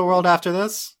in the Hilda world after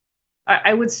this?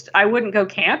 I wouldn't go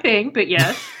camping, but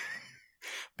yes.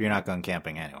 But you're not going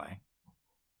camping anyway.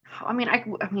 I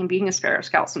mean, being a Sparrow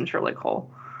Scout seems really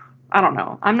cool. I don't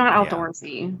know. I'm not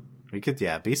outdoorsy. We could,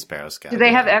 be Sparrow Scout. Do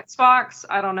they have Xbox?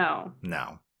 I don't know.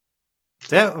 No.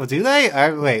 Do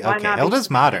they? Wait, okay. Hilda's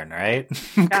modern, right?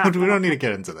 Yeah. We don't need to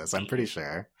get into this. I'm pretty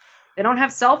sure. They don't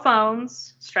have cell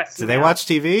phones. Do they watch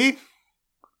TV?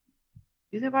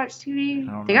 Do they watch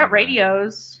TV? They got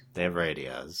radios. They have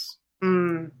radios.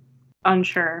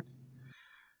 Unsure.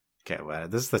 Okay, well,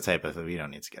 this is the type of thing we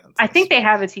don't need to get into. I think they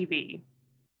have a TV.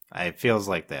 It feels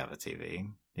like they have a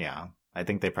TV. Yeah. I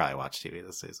think they probably watch TV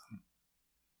this season.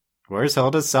 Where's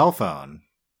Hilda's cell phone?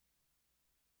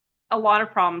 A lot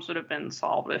of problems would have been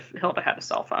solved if Hilda had a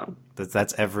cell phone.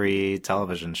 That's every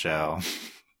television show.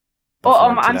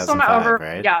 Well, I'm still not over.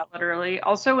 Right? Yeah, literally.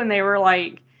 Also, when they were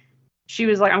like, she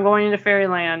was like, I'm going into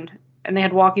Fairyland, and they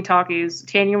had walkie-talkies.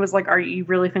 Tanya was like, you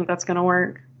really think that's going to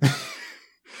work?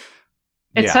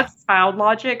 It's such child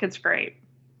logic. It's great.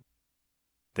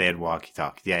 They had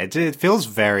walkie-talkies. Yeah, it feels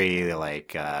very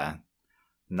like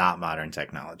not modern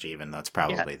technology, even though it's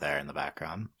probably there in the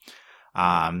background.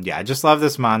 I just love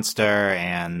this monster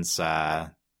and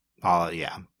the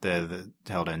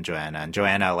Hilda and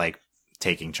Joanna like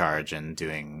taking charge and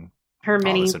doing her all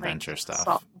mini this adventure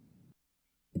stuff.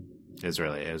 It was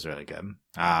really good.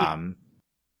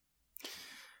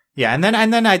 And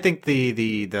then I think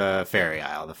the Fairy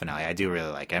Isle, the finale, I do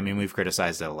really like it. I mean, we've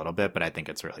criticized it a little bit, but I think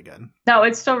it's really good. No,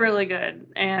 it's still really good.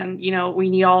 And, we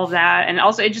need all of that. And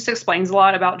also, it just explains a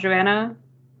lot about Joanna.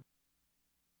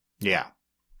 Yeah.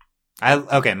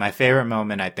 My favorite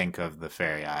moment, I think, of the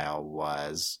Fairy Isle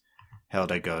was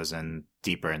Hilda goes in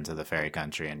deeper into the fairy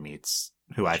country and meets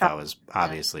who I thought was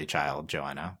obviously child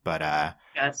Joanna. But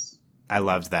yes, I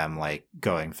loved them, like,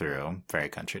 going through fairy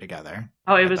country together.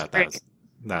 Oh, it was great.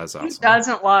 That was awesome. Who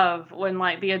doesn't love when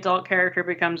like the adult character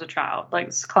becomes a child? Like,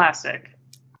 it's classic.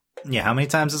 Yeah, how many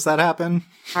times does that happen?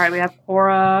 All right, we have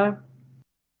Cora.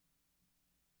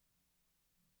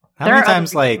 How many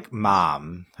times like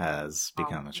mom has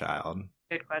become a child?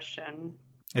 Good question.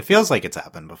 It feels like it's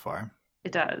happened before.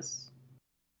 It does.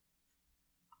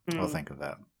 We'll think of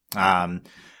that.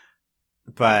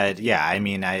 But yeah, I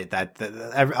mean,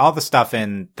 all the stuff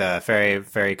in the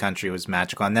fairy country was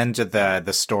magical, and then to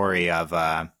the story of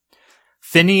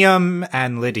Finium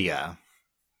and Lydia.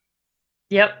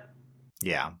 Yep.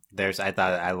 Yeah,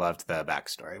 I loved the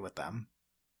backstory with them.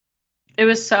 It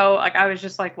was so like I was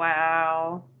just like,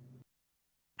 wow,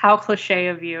 how cliche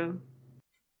of you.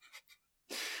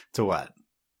 To what?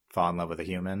 Fall in love with a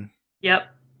human? Yep.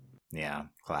 Yeah,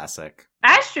 classic.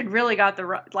 Astrid really got the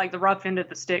rough end of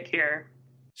the stick here.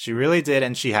 She really did,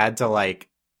 and she had to like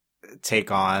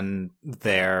take on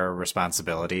their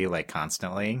responsibility like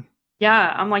constantly.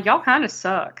 Yeah, I'm like, y'all kind of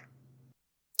suck.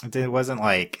 It wasn't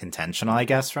like intentional, I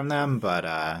guess, from them, but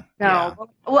no. Yeah.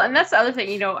 Well, and that's the other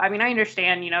thing, I mean, I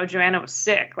understand, Joanna was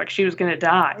sick, like she was gonna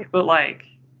die, but like,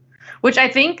 which I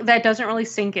think that doesn't really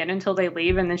sink in until they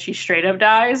leave, and then she straight up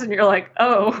dies, and you're like,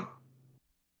 oh.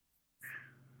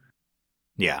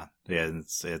 Yeah,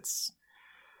 it's,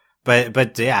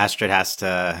 but Astrid has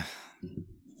to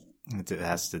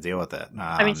deal with it.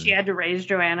 I mean, she had to raise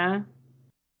Joanna.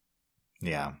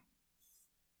 Yeah,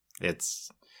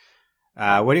 it's.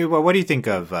 What do you think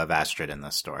of Astrid in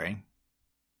this story?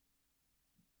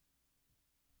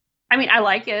 I mean, I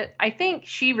like it. I think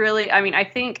I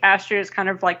think Astrid is kind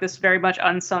of like this very much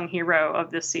unsung hero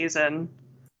of this season.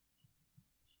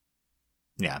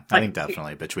 Yeah, I think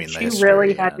definitely between the history. She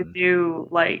really had to do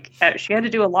she had to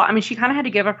do a lot. I mean, she kind of had to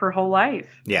give up her whole life.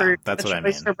 Yeah, that's what I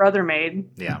mean. Her brother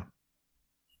made. Yeah.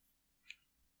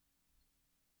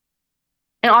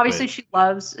 And obviously she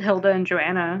loves Hilda and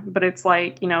Joanna, but it's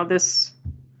like,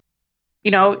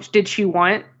 did she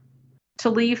want to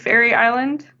leave Fairy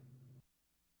Island?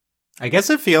 I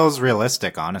guess it feels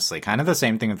realistic, honestly. Kind of the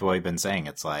same thing with what we've been saying.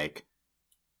 It's like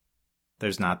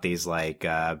there's not these like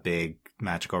big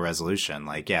magical resolution.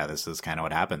 Like, yeah, this is kind of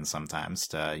what happens sometimes.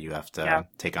 You have to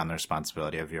take on the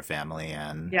responsibility of your family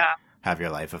and have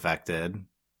your life affected.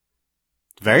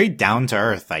 Very down to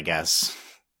earth, I guess.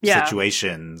 Yeah.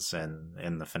 Situations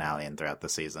in the finale and throughout the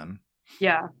season.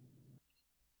 Yeah.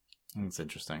 It's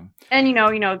interesting. And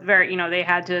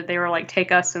they were like,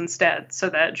 take us instead so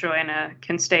that Joanna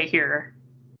can stay here.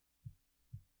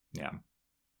 Yeah.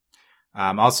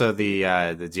 Also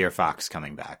the Deer Fox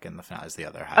coming back in the finale is the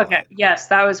other highlight. Okay. Yes,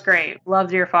 that was great. Love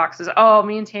Deer Foxes. Oh,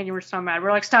 me and Tanya were so mad.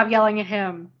 We're like, stop yelling at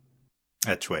him.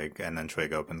 At Twig, and then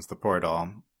Twig opens the portal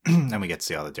and we get to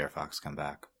see all the Deer Fox come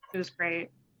back. It was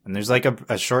great. And there's like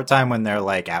a short time when they're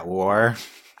like at war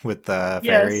with the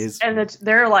fairies. And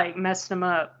they're like messing them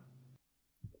up.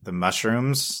 The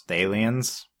mushrooms, the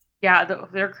aliens. Yeah,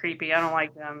 they're creepy. I don't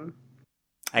like them.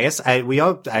 I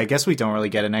guess we don't really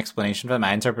get an explanation for them.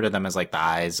 I interpreted them as like the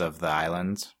eyes of the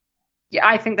island. Yeah,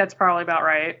 I think that's probably about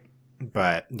right.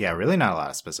 But yeah, really not a lot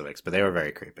of specifics, but they were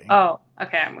very creepy. Oh,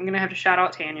 okay. I'm going to have to shout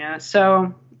out Tanya.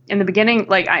 So in the beginning,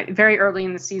 very early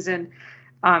in the season,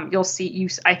 you'll see,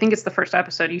 I think it's the first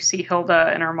episode, you see Hilda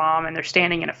and her mom, and they're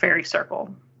standing in a fairy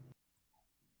circle.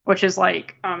 Which is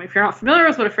like, if you're not familiar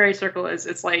with what a fairy circle is,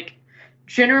 it's like,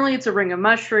 generally it's a ring of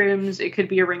mushrooms. It could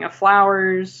be a ring of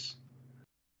flowers.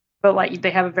 But like,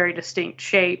 they have a very distinct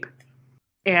shape.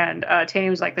 And Tanya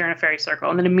was like, they're in a fairy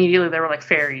circle. And then immediately they were like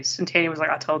fairies. And Tanya was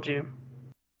like, I told you.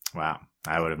 Wow.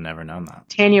 I would have never known that.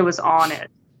 Tanya was on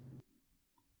it.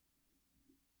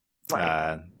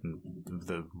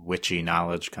 The witchy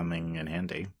knowledge coming in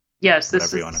handy. Yes.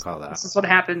 Whatever you want to call that. This is what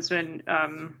happens when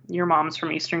your mom's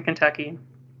from Eastern Kentucky.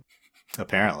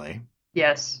 Apparently.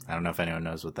 Yes. I don't know if anyone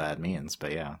knows what that means,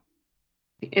 but yeah.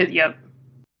 Yep.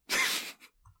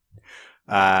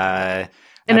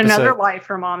 In another life,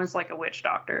 her mom is like a witch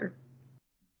doctor.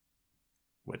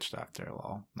 Witch doctor,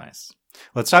 lol. Nice.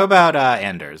 Let's talk about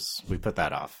Anders. We put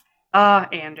that off.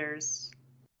 Anders.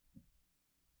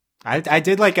 I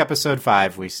did like episode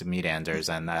 5. We meet Anders,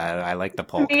 and I like the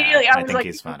polecat. I think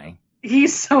he's funny.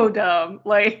 He's so dumb.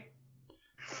 Like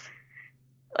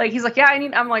he's like, yeah,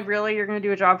 I'm like, really? You're going to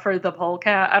do a job for the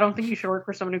polecat? I don't think you should work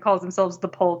for someone who calls themselves the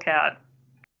polecat.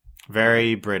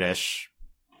 Very British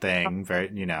thing.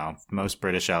 Very, most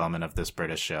British element of this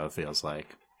British show feels like.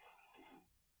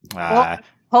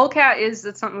 Polecat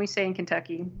that's something we say in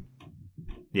Kentucky.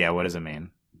 Yeah, what does it mean?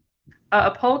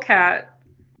 A polecat,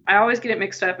 I always get it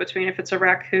mixed up between if it's a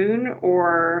raccoon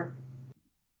or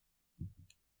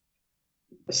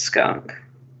a skunk.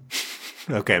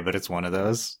 Okay, but it's one of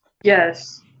those?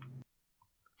 Yes.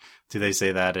 Do they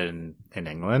say that in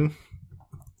England?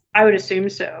 I would assume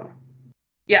so.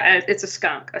 Yeah, it's a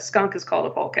skunk. A skunk is called a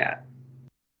polecat.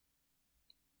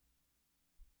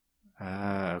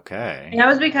 Okay. And that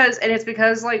was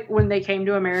because like when they came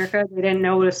to America, they didn't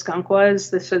know what a skunk was.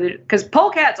 Because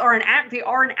polecats are an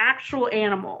actual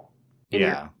animal.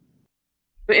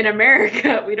 But in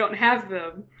America, we don't have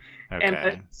them. Okay.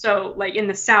 And so like in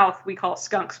the South, we call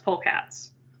skunks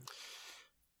polecats.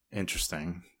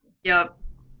 Interesting. Yep.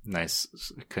 Nice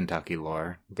Kentucky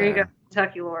lore. There you go,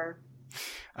 Kentucky lore.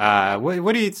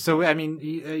 What do you? So I mean,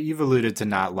 you've alluded to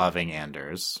not loving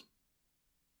Anders.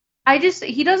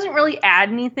 He doesn't really add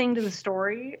anything to the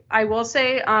story. I will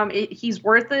say, he's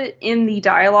worth it in the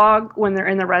dialogue when they're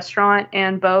in the restaurant,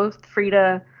 and both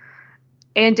Frida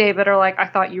and David are like, "I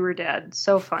thought you were dead."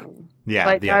 So funny.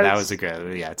 Yeah, that was a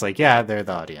good. Yeah, it's like, yeah, they're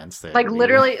the audience. Like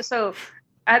literally, so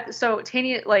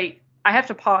Tanya, like, I have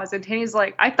to pause, and Tanya's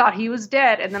like, I thought he was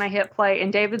dead, and then I hit play,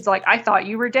 and David's like, I thought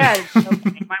you were dead.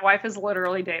 My wife is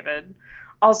literally David.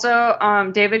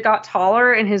 Also, David got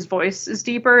taller, and his voice is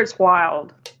deeper. It's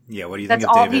wild. Yeah, what do you think of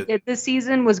David? That's all he did this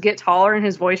season was get taller and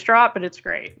his voice drop, but it's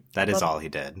great. That is all he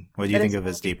did. What do you think of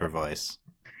his deeper voice?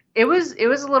 It was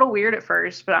a little weird at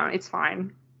first, but it's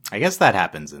fine. I guess that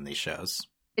happens in these shows.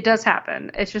 It does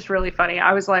happen. It's just really funny.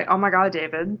 I was like, oh my God,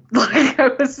 David. Like, I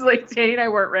was like, Danny and I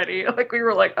weren't ready. Like, we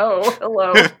were like, oh,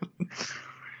 hello.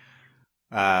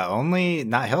 Only,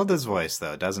 not Hilda's voice,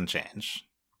 though, doesn't change.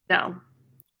 No.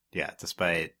 Yeah,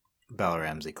 despite Bella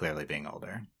Ramsey clearly being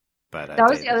older. But that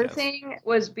was David, the other thing,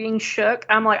 was being shook.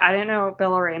 I'm like, I didn't know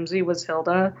Bella Ramsey was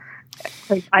Hilda.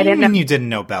 Like, I didn't know. You didn't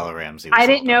know Bella Ramsey was I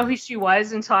didn't know who she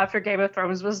was until after Game of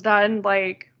Thrones was done.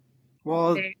 Like,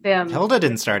 well, Hilda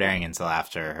didn't start airing until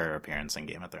after her appearance in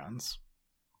Game of Thrones.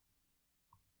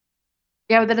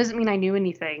 Yeah, but that doesn't mean I knew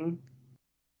anything.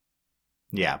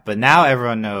 Yeah, but now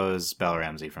everyone knows Bella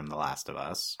Ramsey from The Last of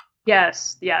Us.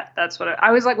 Yes, yeah, that's what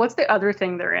I was like. What's the other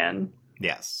thing they're in?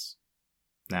 Yes.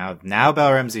 Now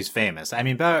Bella Ramsey's famous. I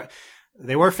mean,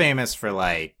 they were famous for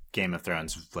like Game of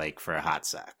Thrones, like for a hot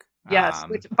sec. Yes,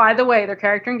 which by the way, their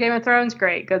character in Game of Thrones,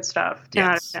 great, good stuff. 10 out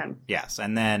of Yes, 10. yes,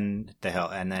 and then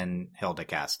and then Hilda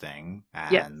casting,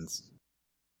 and Yes.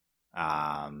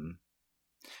 um,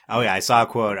 oh yeah, I saw a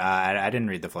quote. I didn't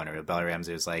read the full interview. Bella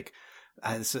Ramsey was like,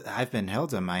 "I've been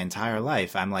Hilda my entire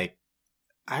life." I'm like,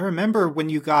 I remember when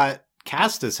you got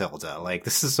cast as Hilda. Like,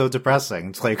 this is so depressing.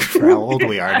 It's like for how old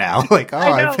we are now. Like, oh,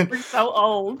 I know, I've been we're so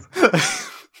old.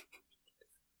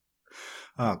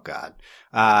 Oh God.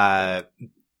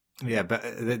 Yeah,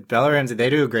 but Bella Ramsey,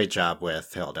 they do a great job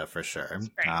with Hilda for sure.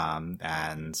 But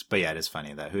yeah, it is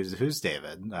funny that who's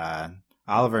David?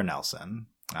 Oliver Nelson.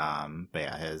 But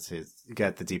yeah, his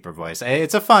got the deeper voice.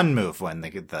 It's a fun move when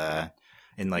the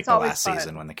in like the last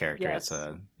season when the character gets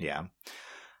yeah.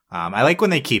 I like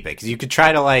when they keep it because you could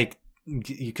try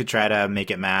to make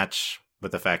it match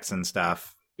with effects and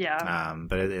stuff. Yeah.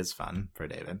 But it is fun for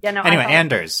David. Yeah. No. Anyway,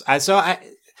 Anders.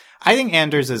 I think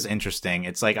Anders is interesting.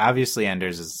 It's like obviously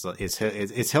Anders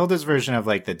is Hilda's version of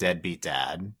like the deadbeat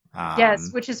dad.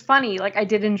 Yes, which is funny. Like I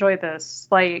did enjoy this,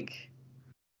 like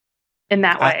in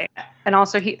that way, and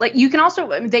also you can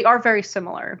also they are very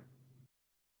similar.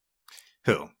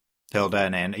 Who? Hilda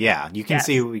and yeah, you can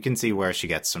see we can see where she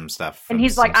gets some stuff. And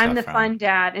he's like, "I'm the fun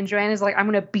dad," and Joanna's like, "I'm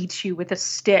going to beat you with a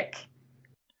stick."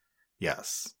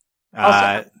 Yes.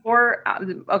 Also,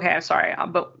 okay, I'm sorry,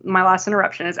 but my last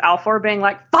interruption is Alfor being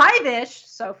like 5-ish,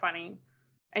 so funny,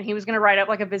 and he was gonna write up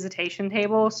like a visitation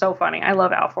table, so funny. I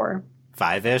love Alfor.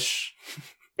 5-ish.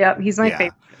 Yep, he's my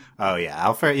favorite. Oh yeah,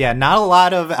 Alfor. Yeah, not a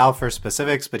lot of Alfor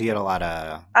specifics, but he had a lot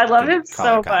of. I love him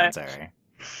so much. Commentary.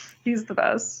 He's the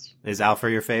best. Is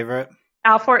Alfor your favorite?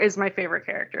 Alfor is my favorite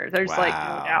character. There's like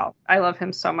no doubt. I love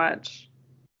him so much.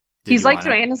 He's like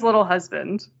Joanna's little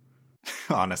husband.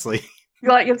 Honestly.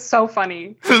 Like, it's so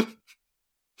funny.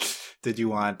 Did you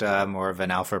want more of an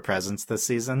Alfor presence this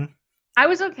season? I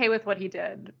was okay with what he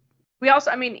did.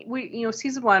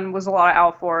 Season 1 was a lot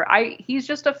of Alfor. He's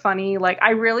just a funny, like,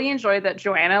 I really enjoy that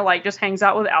Joanna, like, just hangs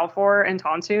out with Alfor and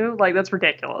Tontu. Like, that's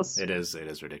ridiculous. It is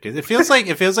ridiculous. It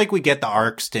feels like we get the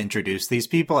arcs to introduce these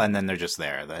people, and then they're just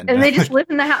there. Then. And they just live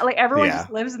in the house. Like, everyone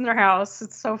just lives in their house.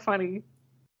 It's so funny.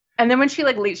 And then when she,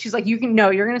 like, leaves, she's like, you're going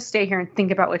to stay here and think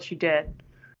about what you did.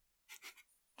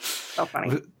 So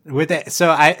funny. With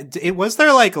it, was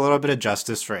there like a little bit of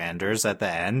justice for Anders at the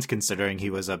end, considering he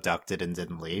was abducted and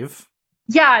didn't leave?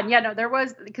 Yeah, no, there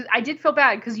was, because I did feel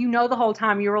bad because the whole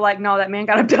time you were like, no, that man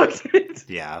got abducted.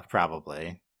 Yeah,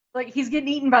 probably. Like he's getting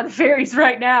eaten by the fairies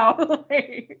right now.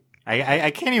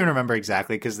 I can't even remember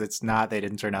exactly because they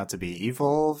didn't turn out to be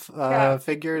evil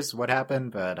figures. What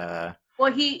happened? But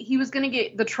well, he was gonna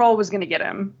the troll was gonna get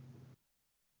him.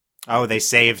 Oh, they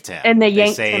saved him. And they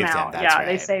yanked him out. That's right.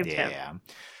 They saved him. Yeah.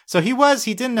 So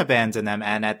he didn't abandon them.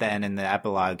 And at the end, in the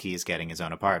epilogue, he's getting his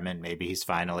own apartment. Maybe he's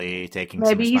finally taking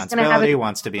some responsibility,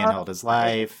 wants to be in Hilda's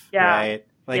life. Yeah. Right.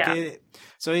 Like,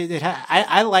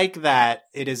 I like that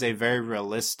it is a very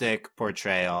realistic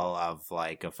portrayal of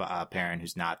like a parent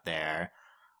who's not there.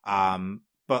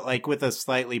 But like with a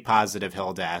slightly positive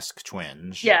Hilda-esque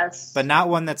twinge. Yes. But not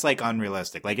one that's like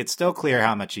unrealistic. Like it's still clear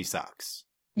how much he sucks.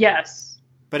 Yes.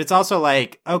 But it's also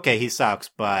like, okay, he sucks,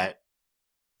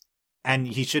 and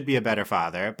he should be a better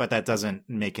father, but that doesn't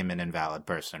make him an invalid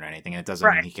person or anything. And it doesn't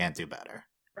mean he can't do better.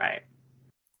 Right.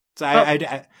 So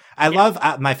I love,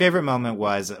 my favorite moment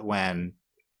was when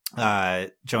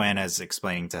Joanna's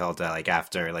explaining to Hilda, like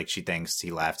after like she thinks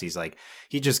he left, he's like,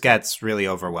 he just gets really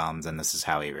overwhelmed and this is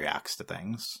how he reacts to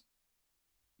things.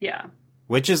 Yeah.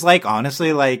 Which is like,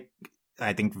 honestly, like,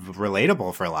 I think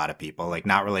relatable for a lot of people, like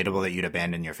not relatable that you'd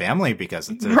abandon your family because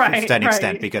it's to an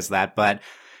extent because of that, but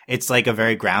it's like a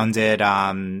very grounded,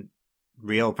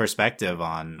 real perspective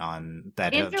on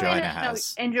that Joanna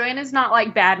has. And Joanna's not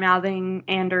like bad mouthing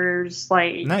Anders,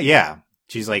 like no, yeah,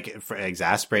 she's like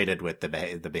exasperated with the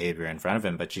behavior in front of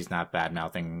him, but she's not bad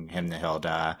mouthing him to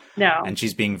Hilda. No, and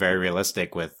she's being very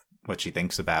realistic with what she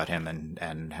thinks about him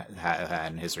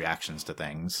and his reactions to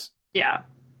things. Yeah.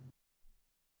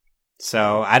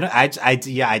 So I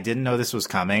didn't know this was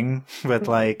coming with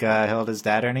like Hilda's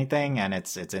dad or anything, and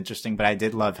it's interesting. But I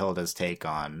did love Hilda's take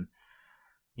on,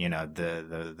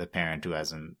 the parent who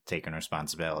hasn't taken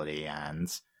responsibility,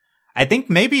 and I think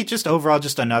maybe just overall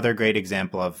just another great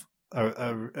example of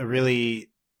a really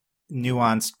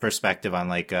nuanced perspective on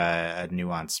like a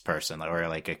nuanced person or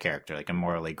like a character, like a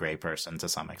morally gray person to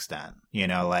some extent.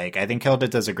 Like I think Hilda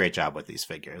does a great job with these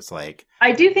figures. Like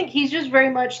I do think he's just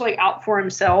very much like out for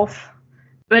himself,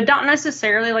 but not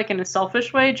necessarily like in a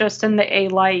selfish way, just in the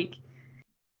like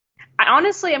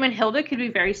Honestly, I mean, Hilda could be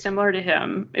very similar to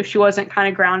him if she wasn't kind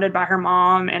of grounded by her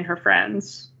mom and her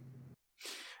friends.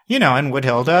 And would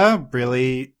Hilda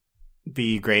really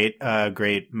be great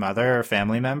mother or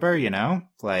family member,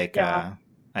 Like, Yeah.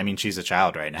 I mean, she's a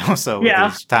child right now, so Yeah.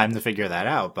 there's time to figure that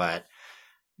out, but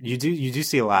you do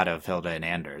see a lot of Hilda and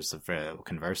Anders,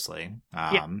 conversely.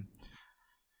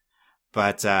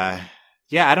 But,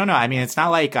 yeah, I don't know. I mean, it's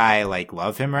not like I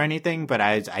love him or anything, but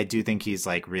I do think he's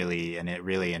really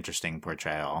really interesting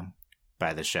portrayal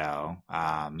by the show.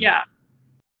 Yeah.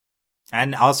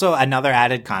 And also another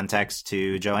added context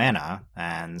to Joanna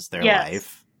and their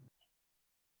life.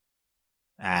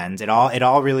 And it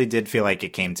all really did feel like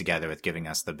it came together with giving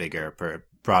us the bigger,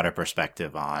 broader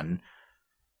perspective on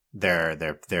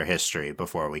their history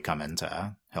before we come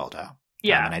into Hilda.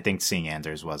 Yeah. And I think seeing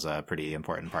Anders was a pretty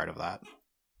important part of that.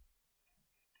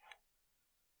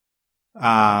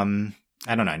 I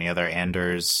don't know, any other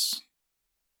Anders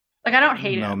I don't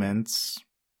hate moments.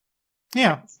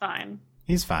 Yeah. It's fine.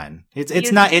 He's fine.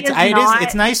 It's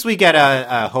nice we get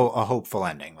a hopeful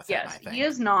ending with him, I think. He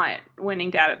is not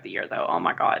winning Dad of the Year though. Oh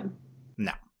my god.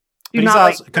 No. But he's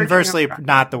also, conversely,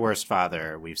 not the worst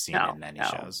father we've seen in any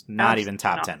shows. Not even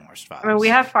top 10 worst fathers. I mean, we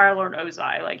have Fire Lord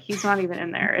Ozai. He's not even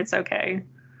in there. It's okay.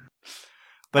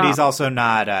 But he's also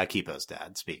not Kipo's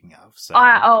dad, speaking of. So.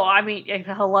 I mean,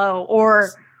 hello.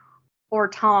 Or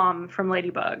Tom from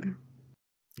Ladybug.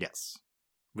 Yes.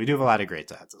 We do have a lot of great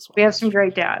dads as well. We have some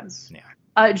great dads.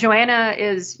 Yeah. Joanna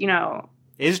is,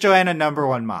 Is Joanna number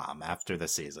one mom after the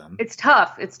season? It's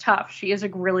tough. She is a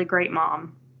really great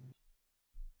mom.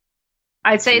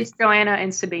 I'd say it's Joanna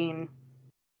and Sabine.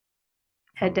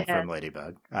 Head to head. From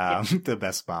Ladybug. The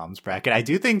best moms bracket. I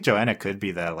do think Joanna could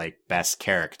be the best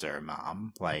character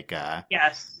mom.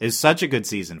 Yes. It's such a good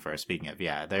season for her, speaking of.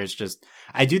 Yeah, there's just...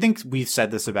 I do think we've said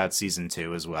this about season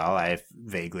 2 as well. I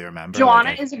vaguely remember.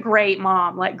 Joanna is a great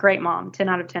mom. Great mom. 10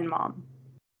 out of 10 mom.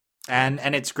 And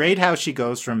it's great how she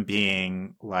goes from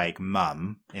being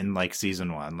mum in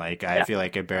season 1. I feel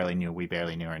like we barely knew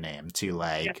her name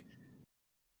to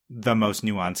the most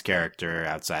nuanced character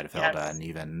outside of Hilda, and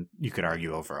even you could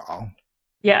argue overall.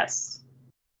 Yes,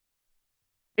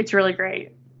 it's really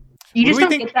great. You just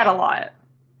don't get that a lot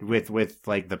with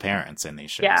the parents in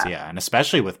these shows, and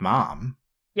especially with mom.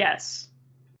 Yes.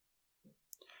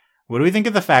 What do we think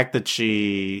of the fact that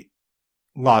she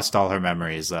lost all her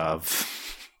memories of?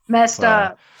 Messed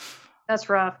up. That's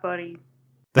rough, buddy.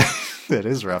 That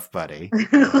is rough, buddy.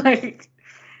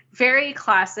 Very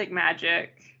classic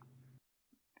magic.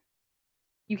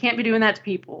 You can't be doing that to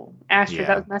people. Astrid,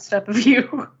 that was messed up of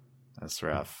you. That's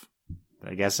rough.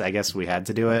 I guess we had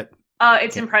to do it.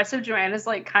 It's impressive. Joanna's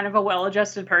kind of a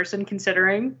well-adjusted person,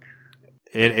 considering.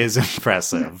 It is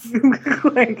impressive.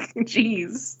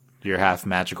 Jeez. You're half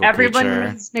magical Everybody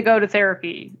creature. needs to go to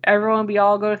therapy. We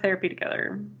all go to therapy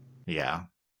together. Yeah.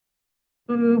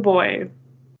 Ooh, boy.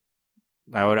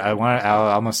 I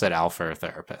almost said alpha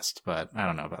therapist, but I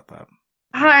don't know about that.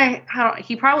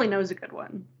 He probably knows a good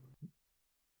one.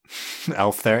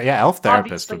 Elf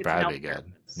therapist would probably be good.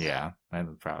 Therapist. Yeah,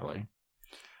 probably.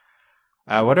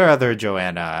 What are other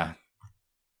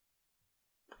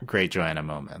great Joanna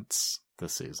moments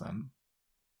this season?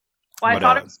 Well, I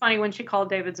thought it was funny when she called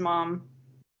David's mom.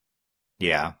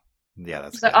 Yeah,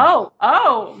 that's good.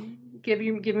 Oh, give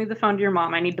me the phone to your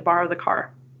mom. I need to borrow the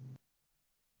car.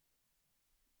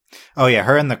 Oh yeah,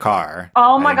 her in the car.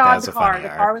 Oh my god, the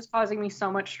car was causing me so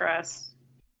much stress.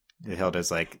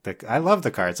 Hilda's I love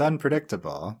the car. It's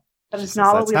unpredictable. That is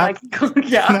not what we like in cars.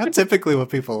 Yeah. Not typically what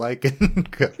people like in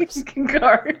cars.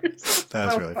 That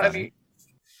was really funny.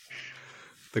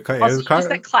 The car. Also, just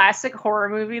that classic horror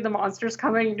movie, the monster's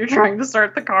coming and you're trying to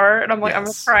start the car, and I'm I'm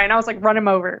gonna cry, and I was run him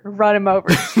over.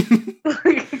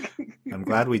 I'm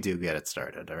glad we do get it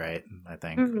started, all right? I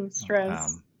think.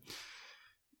 Stress.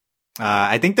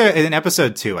 I think in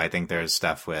episode 2, I think there's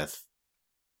stuff with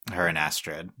her and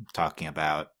Astrid talking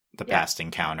about the past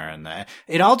encounter, and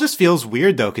it all just feels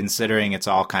weird though, considering it's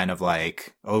all kind of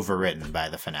overwritten by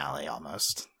the finale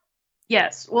almost.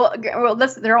 Yes. Well,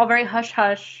 they're all very hush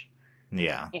hush.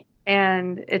 Yeah.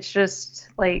 And it's just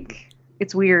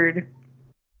it's weird.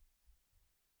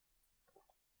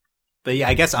 But yeah,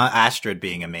 I guess Astrid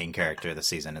being a main character this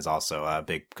season is also a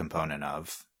big component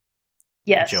of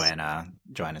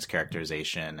Joanna's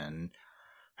characterization, and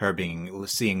her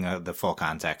seeing the full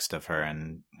context of her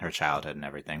and her childhood and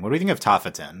everything. What do you think of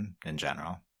Toffatin in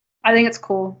general? I think it's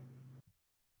cool.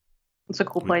 It's a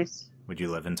cool place. Would you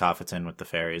live in Toffatin with the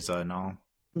fairies and all?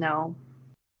 No.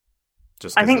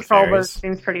 Just I think Frohlberg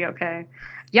seems pretty okay.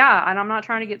 Yeah, and I'm not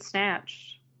trying to get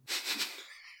snatched.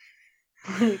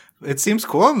 It seems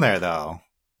cool in there, though.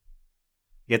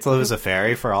 You get to live as a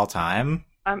fairy for all time.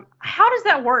 How does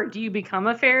that work? Do you become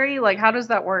a fairy? Like, how does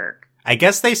that work? I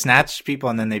guess they snatched people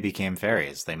and then they became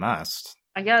fairies. They must.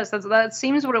 I guess that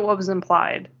seems what it was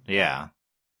implied. Yeah.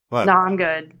 Look, No, I'm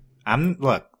good. I'm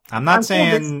not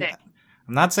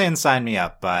saying sign me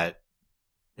up, but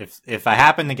if I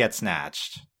happen to get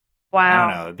snatched, wow,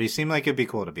 I don't know. Seem like it'd be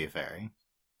cool to be a fairy.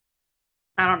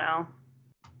 I don't know.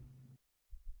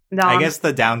 No, I guess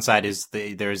the downside is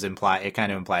it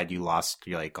kind of implied you lost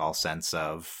like all sense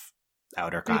of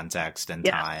outer context and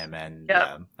time, and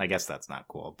I guess that's not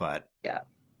cool, but I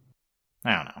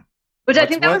don't know. Which I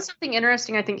think that was something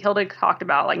interesting. I think Hilda talked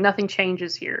about, like, nothing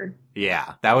changes here.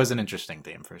 Yeah, that was an interesting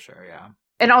theme for sure. Yeah,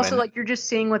 and also like you're just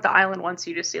seeing what the island wants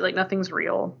you to see. Like, nothing's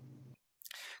real.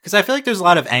 Because I feel like there's a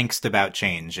lot of angst about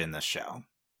change in this show.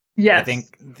 Yes. I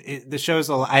think the show's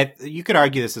you could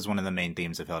argue this is one of the main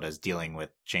themes of Hilda, is dealing with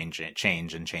change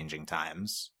and changing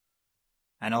times.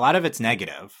 And a lot of it's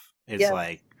negative. It's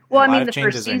like, well, I mean, the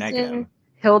first season,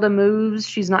 Hilda moves.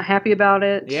 She's not happy about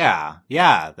it. Yeah.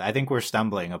 I think we're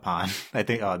stumbling upon,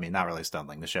 not really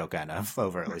stumbling. The show kind of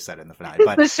overtly said in the finale.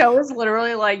 But the show is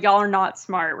literally like, y'all are not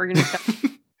smart. We're going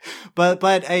to But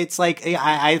it's like,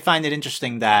 I find it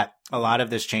interesting that a lot of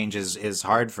this change is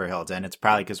hard for Hilda, and it's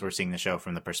probably because we're seeing the show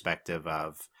from the perspective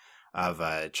of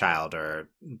a child or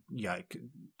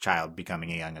child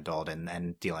becoming a young adult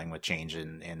and dealing with change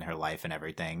in her life and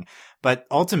everything. But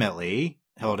ultimately,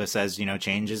 Hilda says,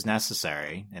 change is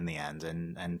necessary in the end,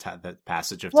 and the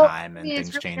passage of time and things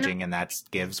really changing, and that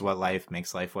gives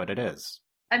makes life what it is.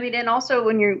 I mean, and also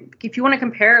if you want to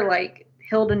compare like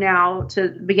Hilda now to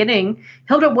the beginning,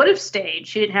 Hilda would have stayed.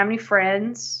 She didn't have any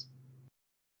friends.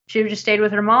 She would have just stayed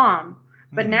with her mom.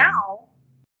 But now,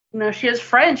 she has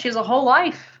friends. She has a whole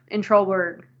life in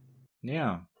Trollberg.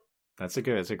 Yeah, that's a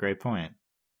great point.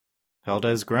 Hilda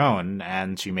has grown,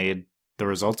 and she made the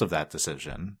result of that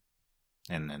decision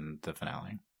in the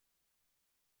finale.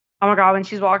 Oh my God, when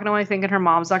she's walking away thinking her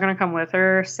mom's not going to come with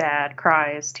her, sad,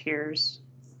 cries, tears.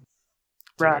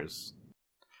 Tears.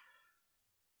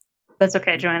 That's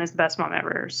okay. Joanna's the best mom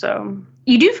ever. So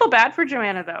you do feel bad for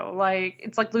Joanna, though. Like,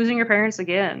 it's like losing your parents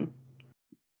again.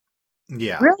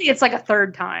 Yeah. Really, it's like a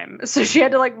third time. So she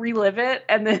had to like relive it,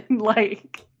 and then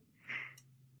like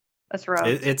that's rough.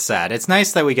 It's sad. It's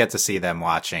nice that we get to see them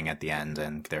watching at the end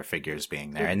and their figures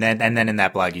being there, and then in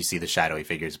that blog you see the shadowy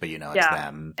figures, but it's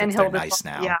them. And they're nice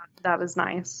now. Yeah, that was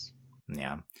nice.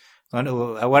 Yeah.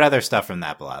 What other stuff from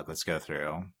that blog? Let's go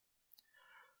through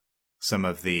some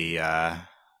of the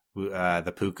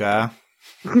Puka.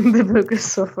 The Puka's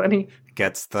so funny.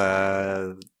 Gets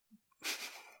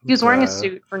he was wearing a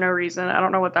suit for no reason. I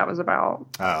don't know what that was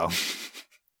about. Oh.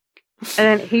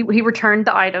 And then he returned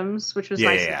the items, which was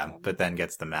nice. Yeah. But then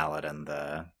gets the mallet and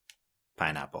the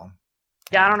pineapple.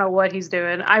 Yeah, I don't know what he's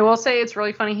doing. I will say it's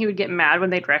really funny. He would get mad when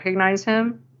they'd recognize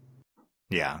him.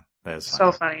 Yeah, that is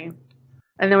funny. So funny.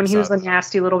 And then when he was the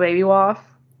nasty little baby waff.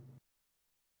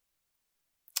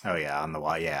 Oh yeah, on the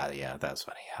wall. Yeah, that's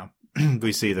funny. Yeah,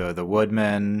 we see the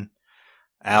woodmen,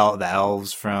 the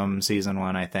elves from season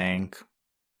 1, I think.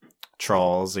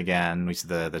 Trolls again. We see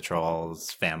the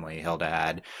trolls family Hilda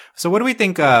had. So what do we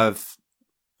think of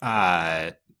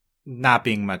not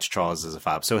being much trolls as a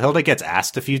fob? So Hilda gets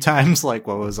asked a few times, like,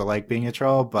 what was it like being a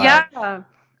troll? But yeah,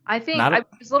 I think I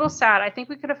was a little sad. I think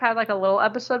we could have had like a little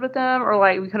episode with them, or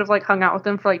like we could have like hung out with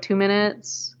them for like 2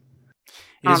 minutes.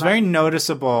 It is very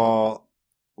noticeable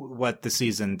what the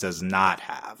season does not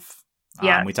have.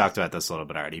 Yeah, we talked about this a little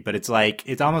bit already, but it's like,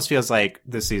 it almost feels like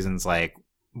this season's like,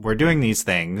 we're doing these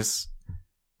things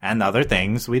and other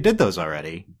things, we did those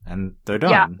already and they're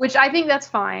done. Yeah, which I think that's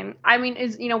fine. I mean,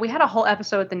 we had a whole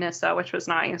episode with the Nissa, which was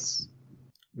nice.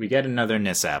 We get another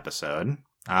Nissa episode.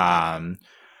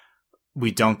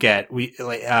 We don't get,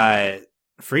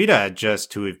 Frida,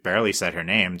 just who we've barely said her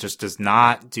name, just does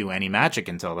not do any magic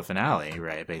until the finale,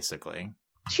 right? Basically.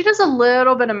 She does a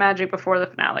little bit of magic before the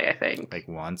finale, I think. Like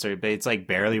once, but it's like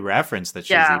barely referenced that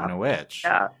she's even a witch.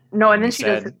 Yeah. No, and then she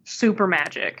does super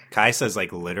magic. Kaisa's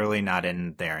like literally not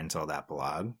in there until that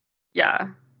blog. Yeah.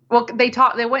 Well, they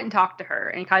went and talked to her,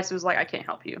 and Kaisa was like, I can't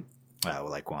help you. Oh,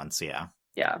 like once, yeah.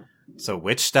 Yeah. So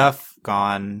witch stuff,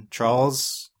 gone.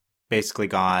 Trolls, basically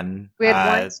gone. We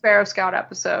had one Sparrow Scout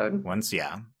episode. Once,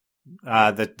 yeah.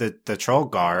 The troll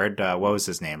guard, what was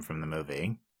his name from the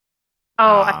movie?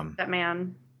 Oh, I hate that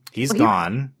man. He's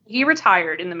gone. He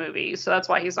retired in the movie, so that's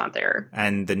why he's not there.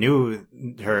 And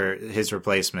his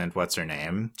replacement, what's her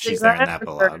name? She's there in that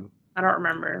blog. I don't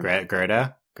remember.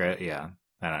 Greta? Yeah.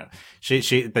 I don't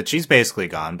know. But she's basically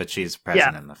gone, but she's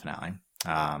present in the finale.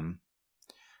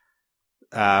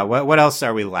 What else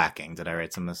are we lacking? Did I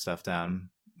write some of this stuff down?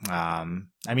 I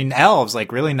mean, elves,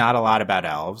 like, really not a lot about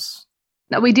elves.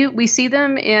 No, we do. We see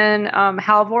them in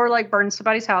Halvor like burns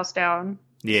somebody's house down.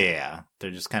 Yeah, they're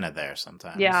just kind of there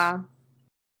sometimes. Yeah.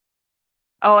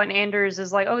 Oh, and Anders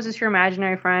is like, "Oh, is this your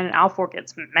imaginary friend?" And Alfor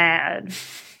gets mad.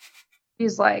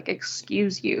 He's like,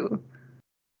 "Excuse you."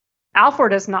 Alfor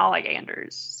does not like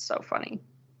Anders. So funny.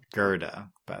 Gerda,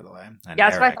 by the way. And Yeah,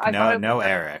 that's Eric. what I thought. No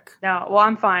Eric. No, well,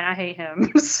 I'm fine. I hate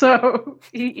him, so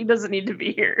he doesn't need to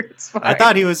be here. It's fine. I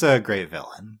thought he was a great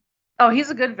villain. Oh, he's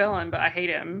a good villain, but I hate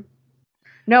him.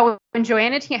 No, when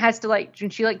Joanna has to like,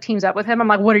 when she like teams up with him, I'm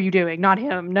like, "What are you doing? Not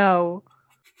him. No."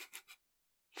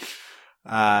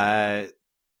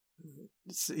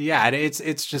 Yeah,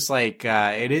 it's just like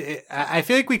I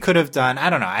feel like we could have done. I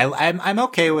don't know. I'm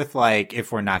okay with, like,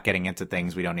 if we're not getting into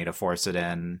things, we don't need to force it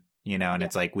in. And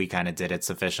it's like we kind of did it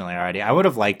sufficiently already. I would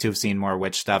have liked to have seen more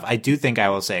witch stuff. I do think I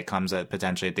will say it comes at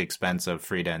potentially at the expense of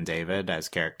Frida and David as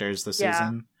characters this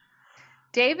season.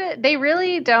 David, they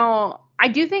really don't. I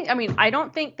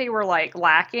don't think they were like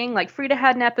lacking. Like Frida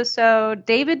had an episode.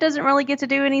 David doesn't really get to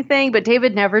do anything, but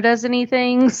David never does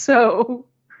anything. So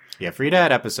yeah, Frida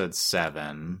had episode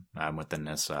 7 with the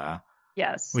Nissa.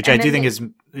 Yes, which I do think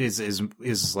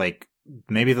is like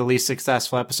maybe the least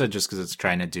successful episode, just because it's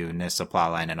trying to do Nissa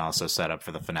plotline and also set up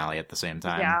for the finale at the same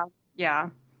time. Yeah.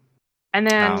 And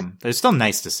then it's still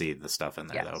nice to see the stuff in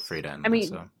there though, Frida and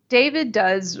Nissa. David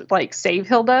does like save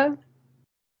Hilda.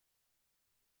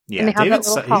 Yeah,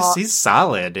 David's he's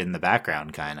solid in the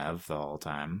background kind of the whole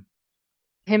time.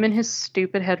 Him and his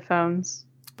stupid headphones.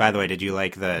 By the way, did you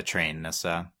like the train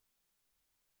Nissa?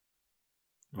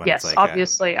 Yes, like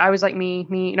obviously. I was like me.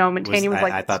 Tanya was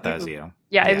like, I thought that was you.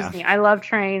 Yeah, it was me. I love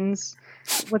trains.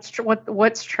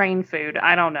 What's train food?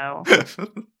 I don't know.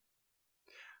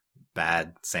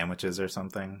 Bad sandwiches or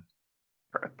something?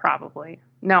 Probably.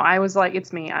 No, I was like,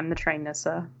 it's me. I'm the train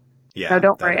Nissa. Yeah. No,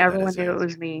 don't worry. Everyone knew it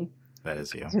was me. That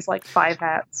is you. There's like 5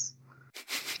 hats.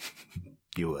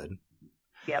 You would.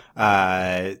 Yep.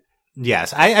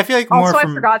 Yes. I feel like also, I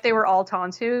forgot they were all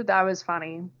Tontu. That was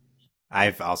funny.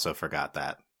 I've also forgot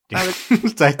that. I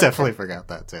definitely forgot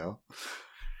that too.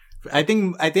 I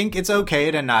think it's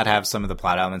okay to not have some of the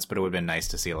plot elements, but it would have been nice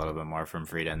to see a little bit more from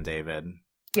Frida and David.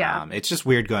 Yeah. It's just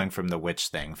weird going from the witch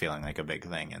thing feeling like a big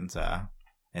thing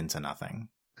into nothing.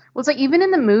 Well, it's like even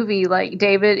in the movie, like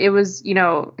David, it was,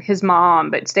 his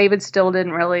mom, but David still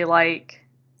didn't really like,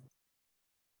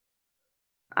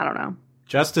 I don't know.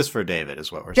 Justice for David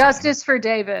is what we're saying. Justice for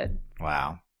David.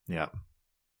 Wow. Yep.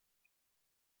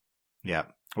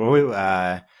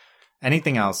 Well,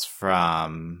 anything else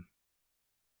from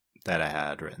that I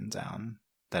had written down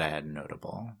that I had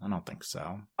notable? I don't think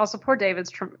so. Also, poor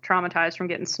David's traumatized from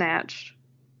getting snatched.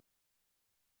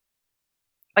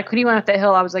 Like when he went up that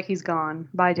hill, I was like, he's gone.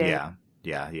 Bye, David.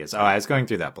 Yeah, he is. Oh, I was going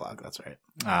through that blog. That's right.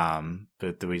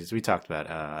 But we talked about,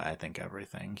 I think,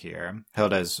 everything here.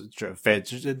 Hilda's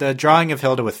the drawing of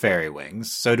Hilda with fairy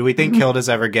wings. So do we think Hilda's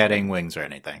ever getting wings or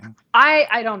anything?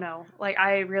 I don't know. Like,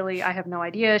 I have no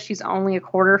idea. She's only a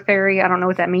quarter fairy. I don't know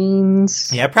what that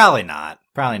means. Yeah, probably not.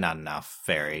 Probably not enough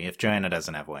fairy if Joanna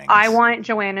doesn't have wings. I want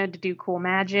Joanna to do cool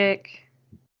magic.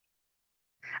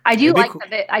 I do like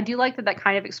that. I do like that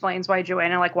kind of explains why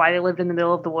Joanna, like, why they lived in the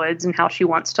middle of the woods and how she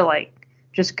wants to, like,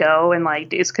 just go and,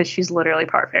 like, it's because she's literally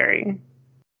part fairy.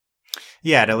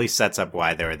 Yeah, it at least sets up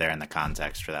why they were there in the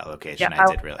context for that location. Yeah,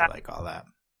 I did really like all that.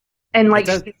 And, like,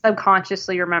 she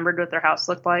subconsciously remembered what their house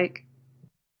looked like.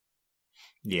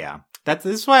 Yeah. This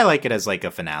is why I like it as, like,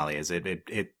 a finale, is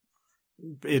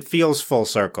it feels full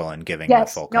circle and giving the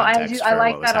full context. I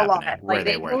like that a lot. Where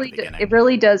they were at the beginning. It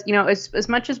really does. As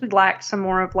much as we lacked some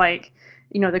more of, like,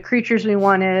 the creatures we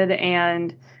wanted,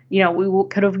 and we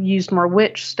could have used more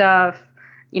witch stuff.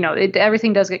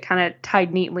 Everything does get kind of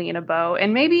tied neatly in a bow,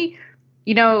 and maybe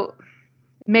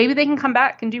they can come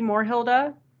back and do more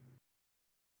Hilda.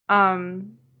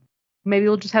 Maybe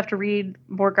we'll just have to read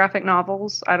more graphic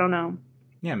novels. I don't know.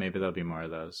 Yeah, maybe there'll be more of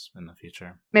those in the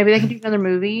future. Maybe they can do another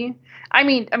movie. I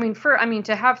mean,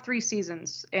 to have 3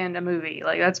 seasons and a movie,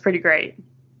 like, that's pretty great.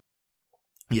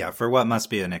 Yeah, for what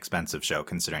must be an expensive show,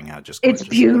 considering how just it's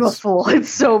beautiful. It's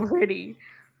so pretty.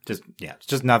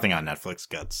 Just nothing on Netflix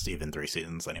gets even 3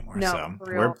 seasons anymore. No, so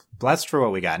we're blessed for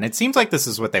what we got, and it seems like this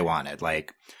is what they wanted.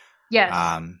 Like, yes,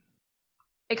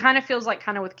 it kind of feels like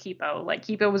with Kipo. Like,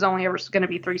 Kipo was only ever going to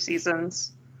be 3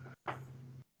 seasons.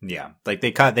 Yeah, like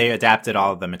they adapted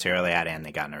all of the material they had, and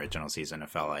they got an original season. It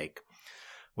felt like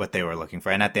what they were looking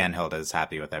for, and at the end, Hilda is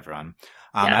happy with everyone.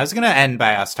 I was going to end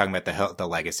by us talking about the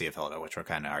legacy of Hilda, which we're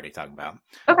kind of already talking about.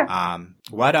 Okay.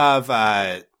 What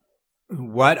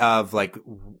of like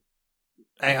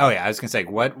I was gonna say,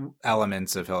 what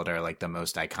elements of Hilda are like the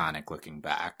most iconic looking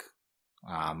back?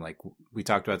 Like we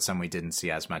talked about some we didn't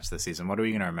see as much this season. What are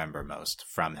we gonna remember most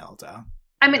from Hilda?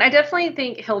 I mean, I definitely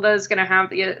think Hilda is going to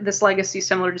have this legacy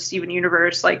similar to Steven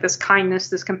Universe, like this kindness,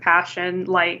 this compassion,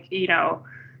 like,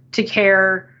 to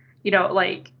care,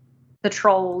 like the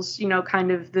trolls, kind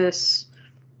of this,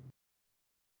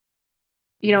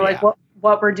 like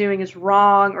what we're doing is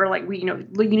wrong, or like you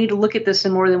need to look at this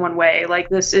in more than one way. Like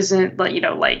this isn't like,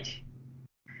 like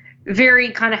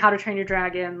very kind of How to Train Your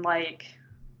Dragon, like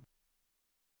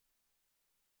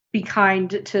be kind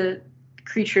to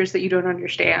creatures that you don't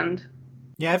understand.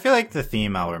 Yeah, I feel like the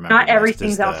theme I'll remember. Not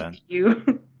everything's out to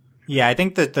you. Yeah, I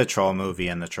think that the troll movie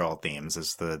and the troll themes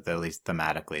is the at least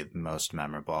thematically most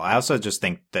memorable. I also just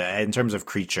think that in terms of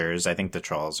creatures, I think the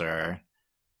trolls are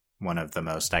one of the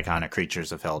most iconic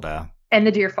creatures of Hilda. And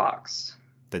the deer fox.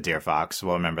 The deer fox.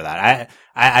 We'll remember that.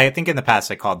 I think in the past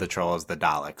I called the trolls the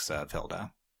Daleks of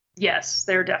Hilda. Yes,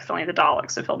 they're definitely the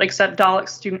Daleks of Hilda, except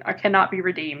Daleks cannot be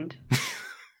redeemed.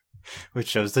 Which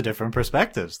shows the different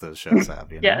perspectives those shows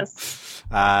have. Yes.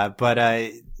 But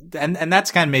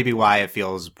that's kind of maybe why it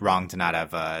feels wrong to not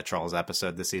have a Trolls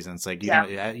episode this season. It's like,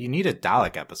 you need a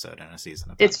Dalek episode in a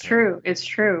season. It's true. It's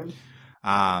true.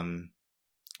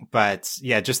 But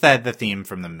yeah, just that the theme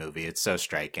from the movie, it's so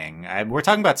striking. We're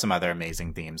talking about some other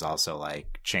amazing themes also,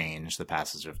 like change, the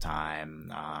passage of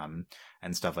time,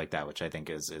 and stuff like that, which I think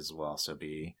will also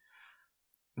be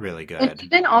really good. And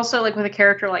even also, like with a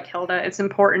character like Hilda, it's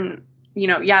important,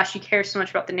 she cares so much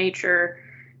about the nature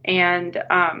and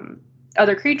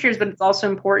other creatures, but it's also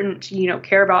important to,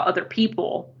 care about other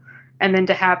people, and then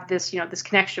to have this, this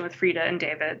connection with Frida and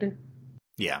David.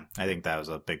 Yeah, I think that was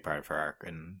a big part of her arc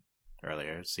in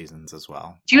earlier seasons as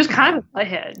well. She was kind of a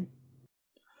butthead.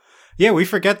 Yeah, we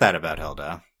forget that about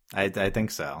Hilda. I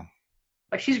think so.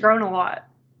 Like, she's grown a lot.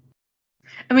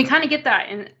 And we kind of get that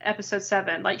in episode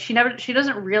 7. Like, she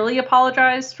doesn't really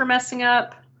apologize for messing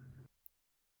up.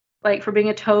 Like, for being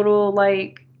a total,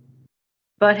 like,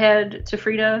 butthead to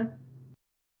Frida.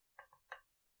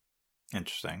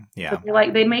 Interesting. Yeah.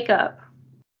 But they make up.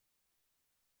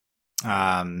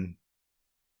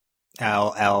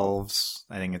 Elves.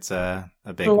 I think it's a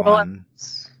big one.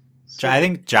 I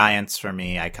think giants for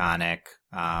me, iconic.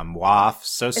 Wafts.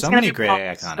 So many great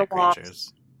iconic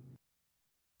creatures.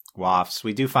 Wafts.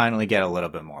 We do finally get a little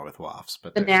bit more with wafts,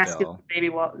 but the nasty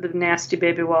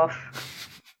baby wolf.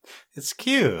 It's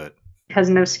cute. It has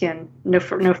no skin, no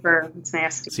fur. It's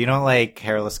nasty. So you don't like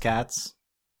hairless cats?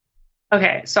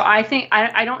 Okay, so I think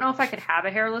I don't know if I could have a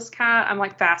hairless cat. I'm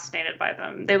like fascinated by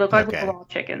them. They look like little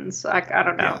chickens. I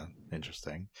don't know. Yeah,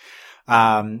 interesting.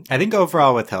 I think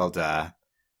overall with Hilda,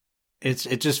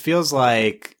 it just feels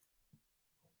like,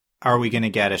 are we going to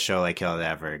get a show like Hilda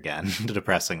ever again?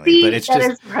 Depressingly, but it's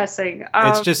just depressing.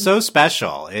 It's just so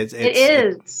special. It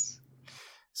is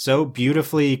so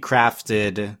beautifully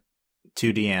crafted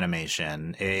 2D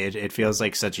animation. It feels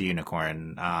like such a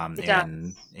unicorn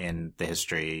in the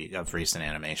history of recent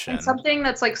animation. And something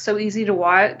that's like so easy to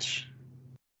watch.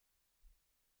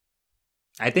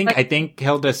 I think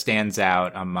Hilda stands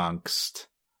out amongst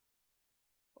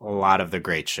a lot of the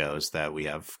great shows that we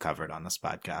have covered on this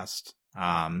podcast.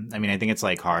 I mean, I think it's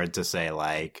like hard to say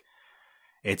like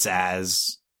it's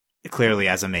as clearly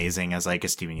as amazing as like a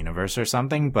Steven Universe or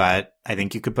something, but I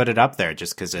think you could put it up there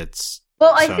just because it's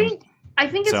I think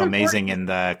it's so amazing in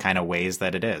the kind of ways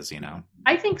that it is,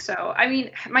 I think so. I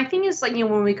mean, my thing is like,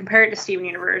 when we compare it to Steven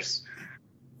Universe,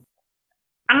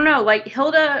 I don't know, like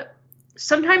Hilda,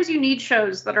 sometimes you need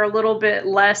shows that are a little bit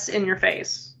less in your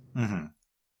face. Mm-hmm.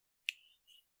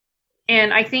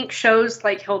 And I think shows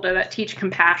like Hilda that teach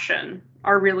compassion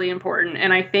are really important.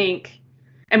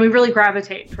 And we really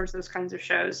gravitate towards those kinds of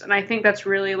shows. And I think that's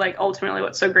really like ultimately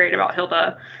what's so great about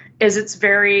Hilda is it's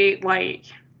very like,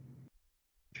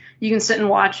 you can sit and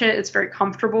watch it. It's very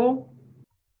comfortable.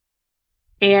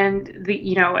 And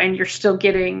and you're still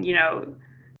getting,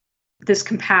 this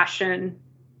compassion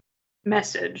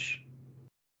message.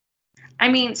 I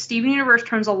mean, Steven Universe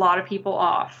turns a lot of people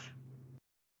off.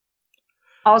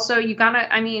 Also,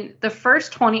 the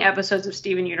first 20 episodes of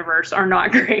Steven Universe are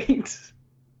not great.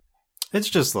 It's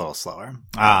just a little slower.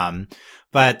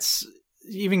 But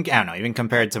even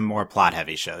compared to more plot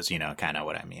heavy shows, kind of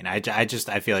what I mean. I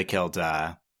feel like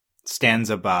Hilda stands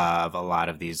above a lot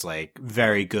of these like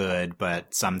very good,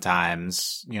 but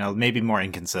sometimes, maybe more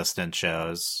inconsistent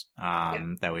shows,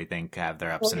 that we think have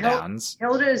their ups and downs.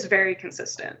 Hilda is very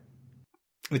consistent.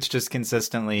 It's just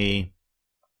consistently,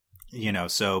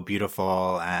 so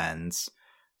beautiful and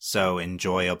so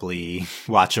enjoyably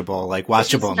watchable, like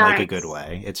watchable in like a good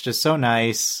way. It's just so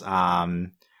nice.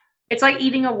 It's like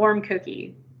eating a warm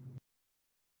cookie.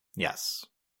 Yes.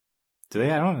 Do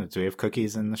they? I don't know. Do we have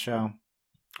cookies in the show?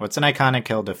 What's an iconic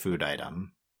Hilda food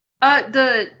item?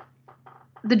 The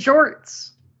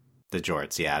jorts. The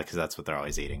jorts, yeah, because that's what they're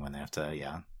always eating when they have to.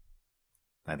 Yeah,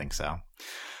 I think so.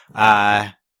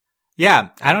 Yeah,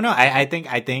 I don't know. I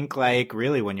think like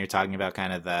really when you're talking about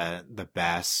kind of the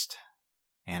best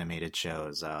animated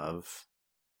shows of,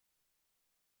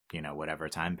 you know, whatever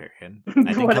time period,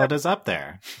 I think Hilda's up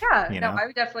there. Yeah, no, I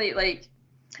would definitely like.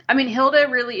 I mean, Hilda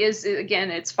really is, again,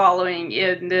 it's following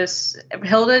in this.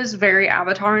 Hilda is very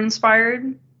Avatar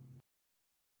inspired.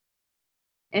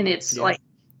 And it's like,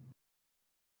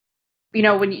 you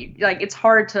know, when you, like, it's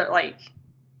hard to, like,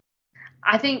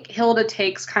 I think Hilda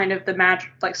takes kind of the magic,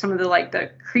 like, some of the, like,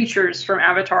 the creatures from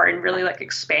Avatar and really, like,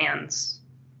 expands.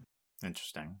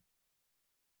 Interesting.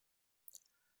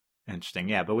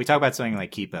 Yeah, but we talk about something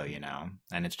like Kipo, you know,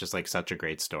 and it's just, like, such a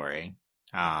great story.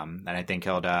 And I think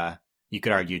Hilda, you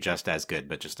could argue just as good,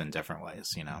 but just in different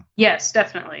ways, you know? Yes,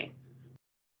 definitely.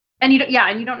 And you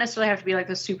don't necessarily have to be like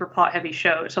a super plot heavy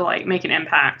show to like make an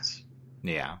impact.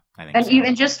 Yeah, I think. And so.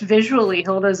 Even just visually,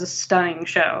 Hilda's a stunning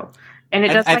show, and it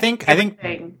does. I think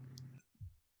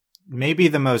maybe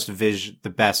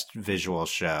the best visual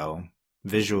show,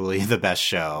 visually the best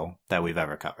show that we've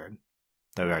ever covered,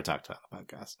 that we've ever talked about on the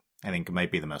podcast. I think it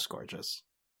might be the most gorgeous.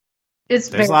 There's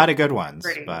a lot of good ones,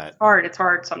 pretty. But It's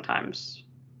hard sometimes.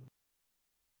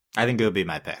 I think it would be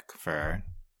my pick for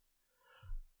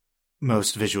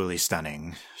most visually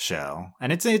stunning show.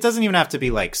 And it doesn't even have to be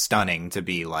like stunning to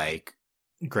be like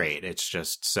great. It's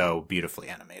just so beautifully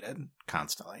animated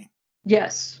constantly.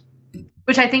 Yes.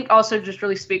 Which I think also just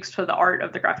really speaks to the art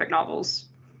of the graphic novels.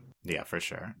 Yeah, for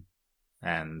sure.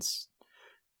 And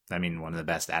I mean, one of the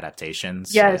best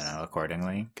adaptations, yes. You know,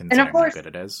 accordingly, considering how good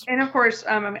it is. And of course,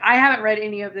 I mean, I haven't read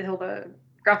any of the Hilda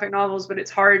graphic novels, but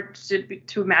it's hard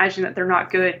to imagine that they're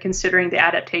not good considering the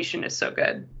adaptation is so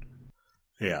good.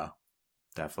 Yeah,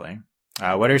 definitely.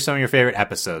 What are some of your favorite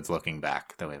episodes looking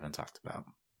back that we haven't talked about?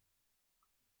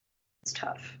 It's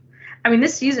tough. I mean,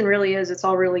 this season really is. It's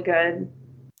all really good.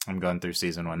 I'm going through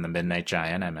season 1, The Midnight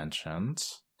Giant, I mentioned.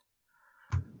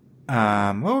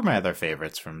 What were my other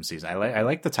favorites from season? I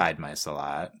like the Tide Mice a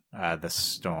lot. The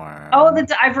Storm. Oh,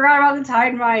 I forgot about the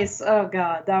Tide Mice. Oh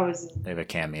God, that was. They have a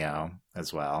cameo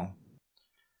as well.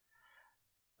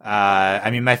 I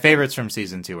mean, my favorites from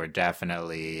season 2 were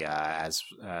definitely, as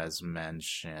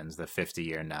mentioned, the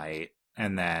 50-year night,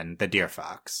 and then the Deer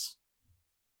Fox,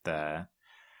 the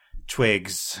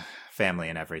Twigs family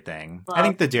and everything. I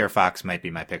think the Deer Fox might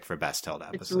be my pick for best Hilda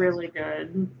episode. It's really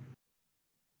good.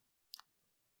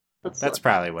 That's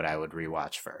probably what I would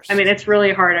rewatch first. I mean, it's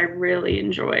really hard. I really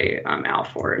enjoy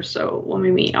Alfor. So when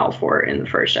we meet Alfor in the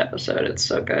first episode, it's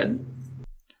so good.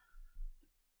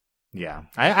 Yeah,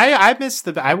 I miss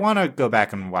I want to go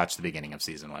back and watch the beginning of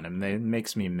season 1. And it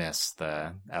makes me miss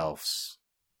the elves'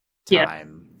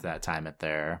 time, that time at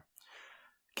their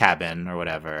cabin or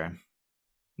whatever.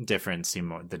 The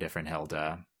different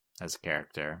Hilda as a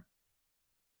character.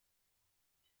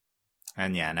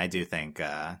 And yeah, and I do think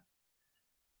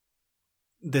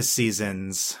this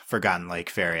season's Forgotten Lake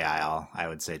Fairy Isle, I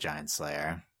would say Giant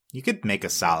Slayer. You could make a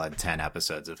solid 10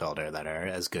 episodes of Hilda that are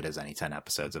as good as any 10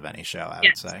 episodes of any show, I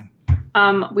would say.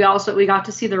 We got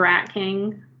to see the Rat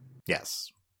King.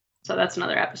 Yes. So that's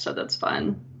another episode that's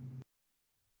fun.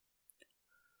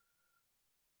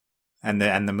 And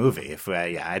the movie,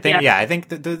 I think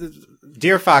the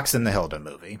Deer Fox and the Hilda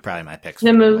movie, probably my picks.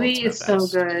 The movie is so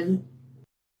good.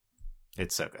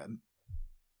 It's so good.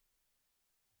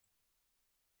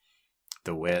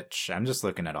 The Witch. I'm just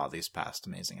looking at all these past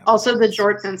amazing episodes. Also, the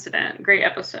Jorts incident. Great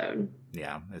episode.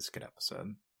 Yeah, it's a good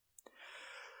episode.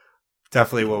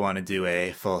 Definitely will want to do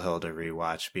a full Hilda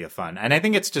rewatch. Be a fun. And I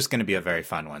think it's just going to be a very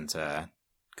fun one to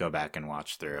go back and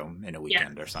watch through in a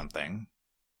weekend or something.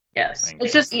 Yes.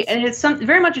 It's just, and it's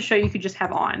very much a show you could just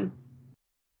have on.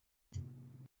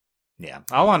 Yeah.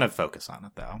 I'll want to focus on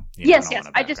it, though. Yes.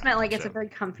 I just meant like it's a very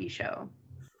comfy show.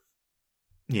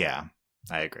 Yeah,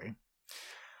 I agree.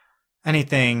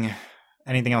 Anything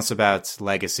else about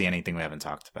Legacy? Anything we haven't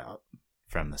talked about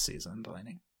from the season,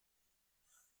 Delaney?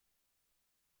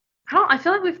 I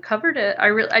feel like we've covered it.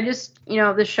 I just,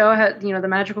 the show had, the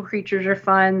magical creatures are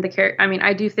fun.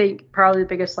 I do think probably the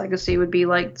biggest legacy would be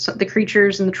like the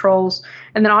creatures and the trolls,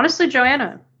 and then honestly,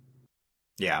 Joanna.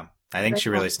 Yeah, I think she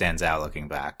really stands out looking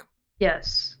back.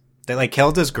 Yes. Like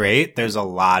Hilda's great. There's a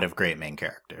lot of great main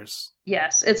characters.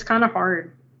 Yes, it's kind of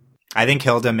hard. I think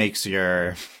Hilda makes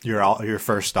your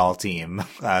first all team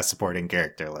supporting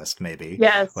character list, maybe.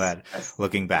 Yes. But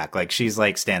looking back, like she's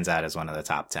like stands out as one of the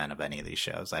top 10 of any of these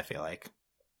shows, I feel like.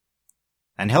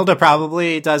 And Hilda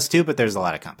probably does too, but there's a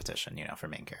lot of competition, for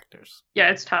main characters.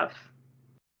 Yeah, it's tough.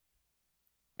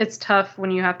 It's tough when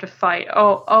you have to fight.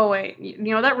 Oh, wait.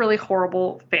 That really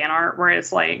horrible fan art where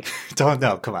it's like... Don't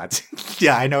know. Come on.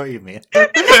 Yeah, I know what you mean.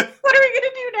 What are we going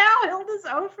to do now? Hilda's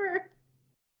over.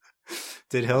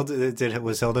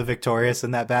 Was Hilda victorious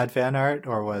in that bad fan art,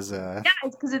 or was Yeah,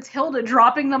 it's because it's Hilda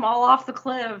dropping them all off the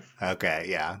cliff. Okay,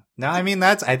 yeah. No, I mean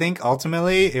I think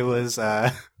ultimately it was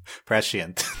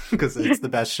prescient because it's the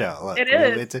best show. Look, it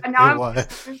is.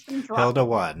 Hilda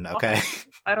won. Okay.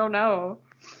 I don't know.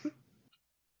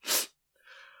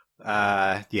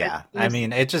 Yeah. I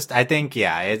mean, I think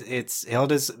it's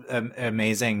Hilda's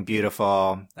amazing,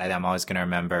 beautiful. I'm always gonna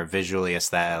remember visually,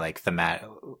 aesthetic, like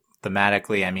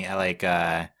thematically. I mean, like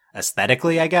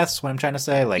aesthetically, I guess what I'm trying to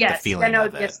say, like the feeling of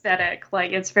it. The aesthetic,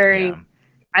 like it's very. Yeah.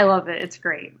 I love it. It's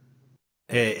great.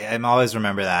 I'm always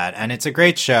remember that, and it's a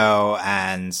great show.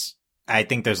 And I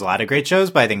think there's a lot of great shows,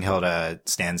 but I think Hilda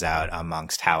stands out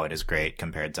amongst how it is great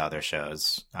compared to other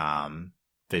shows.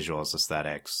 Visuals,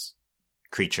 aesthetics,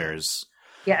 creatures.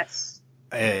 Yes.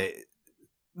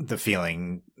 The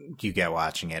feeling you get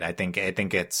watching it. I think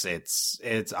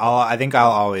it's all. I think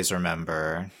I'll always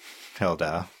remember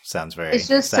Hilda. Sounds very it's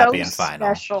just sappy so and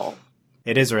final. Special.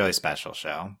 It is a really special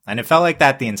show, and it felt like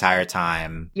that the entire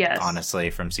time. Yes. Honestly,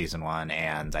 from season 1,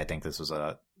 and I think this was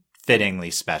a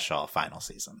fittingly special final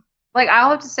season. Like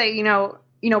I'll have to say,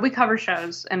 we cover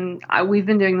shows, and we've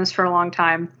been doing this for a long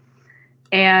time.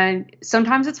 And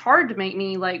sometimes it's hard to make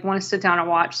me like want to sit down and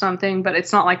watch something, but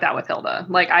it's not like that with Hilda.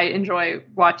 Like I enjoy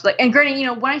and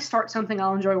granted, when I start something,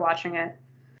 I'll enjoy watching it.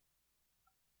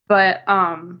 But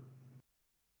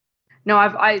no,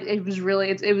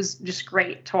 it was just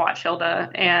great to watch Hilda,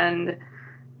 and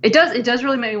it does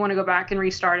really make me want to go back and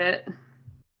restart it,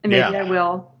 and maybe I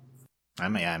will. I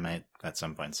might at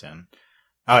some point soon.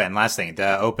 Oh, and last thing,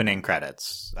 the opening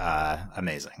credits,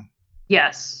 amazing.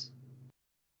 Yes.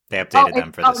 They updated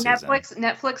them for the season.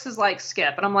 Netflix is like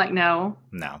skip, and I'm like, no.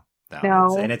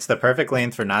 And it's the perfect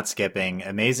length for not skipping.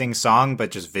 Amazing song,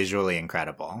 but just visually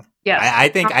incredible. Yeah, I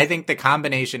think the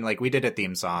combination, like we did a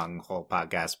theme song whole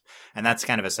podcast, and that's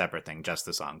kind of a separate thing, just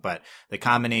the song. But the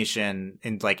combination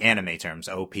in like anime terms,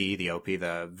 the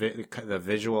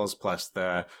visuals plus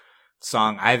the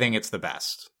song, I think it's the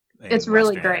best. It's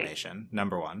really great. Animation,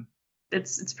 number one.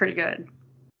 It's pretty good.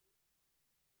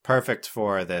 Perfect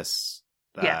for this.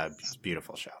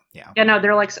 Beautiful show. Yeah. Yeah, no,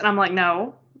 they're like, and I'm like,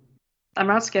 no, I'm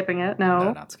not skipping it.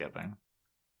 No, not skipping.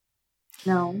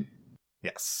 No.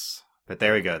 Yes. But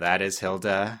there we go. That is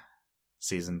Hilda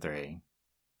season 3.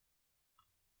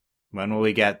 When will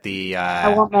we get the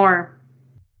I want more.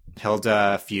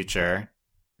 Hilda future?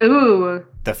 Ooh.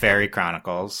 The Fairy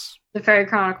Chronicles. The Fairy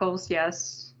Chronicles,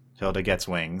 yes. Hilda gets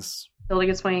wings.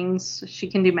 She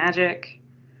can do magic.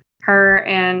 Her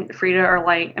and Frida are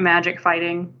like magic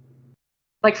fighting.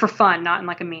 Like for fun, not in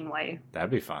like a mean way.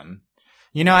 That'd be fun.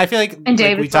 I feel like and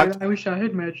David's like, I wish I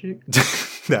had magic.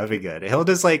 That'd be good.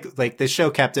 Hilda's like this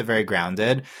show kept it very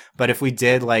grounded, but if we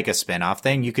did like a spin-off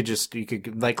thing, you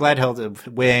could like let Hilda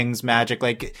wings, magic,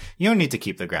 like you don't need to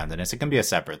keep the groundedness. It can be a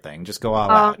separate thing. Just go all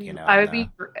out, I would be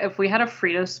if we had a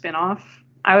Frida spin-off,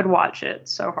 I would watch it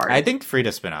so hard. I think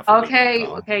Frida spin-off would be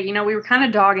okay, we were kind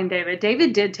of dogging David.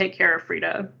 David did take care of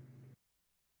Frida.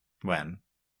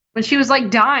 When she was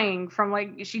like dying from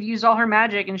like she'd used all her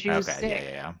magic and she was sick.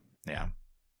 Yeah.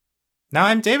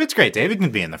 No, David's great. David can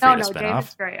be in the Frida spinoff.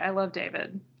 David's great. I love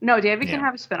David. No, David can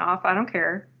have a spinoff. I don't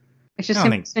care. It's just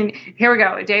here we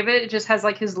go. David just has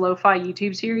like his lo-fi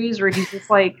YouTube series where he's just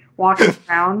like walking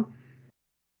around.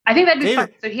 I think that'd be fun.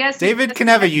 So David can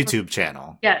have a YouTube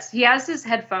channel. Yes, he has his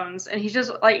headphones and he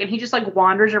just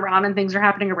wanders around and things are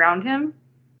happening around him.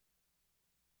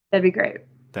 That'd be great.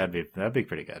 That'd be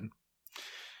pretty good.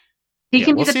 He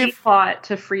can be the B plot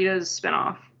to Frida's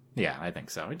spinoff. Yeah, I think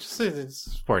so. It's a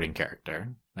supporting character,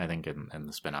 I think, in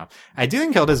the spinoff. I do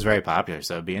think Hilda's very popular,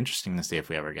 so it'd be interesting to see if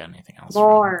we ever get anything else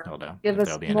from Hilda. If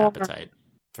there'll be an appetite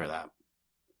for that.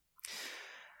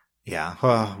 Yeah,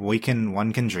 well,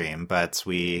 one can dream, but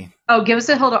we... Oh, give us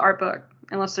a Hilda art book,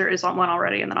 unless there is one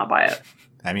already, and then I'll buy it.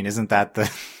 I mean, isn't that the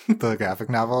graphic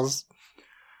novels?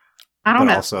 I don't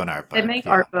know. Also an art book. They make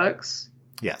art books.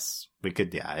 Yes, we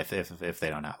could, if they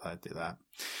don't have that, do that.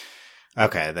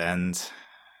 Okay, then...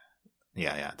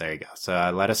 Yeah, there you go.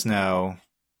 So let us know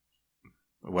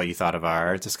what you thought of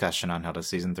our discussion on Hilda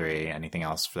Season 3. Anything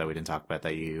else that we didn't talk about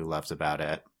that you loved about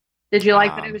it? Did you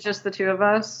like that it was just the two of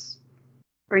us?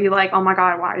 Or you like, oh my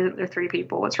god, why isn't there 3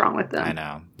 people? What's wrong with them? I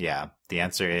know. Yeah. The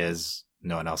answer is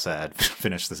no one else had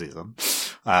finished the season.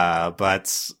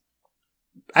 But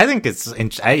I think it's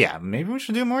yeah. Maybe we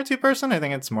should do more 2-person. I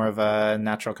think it's more of a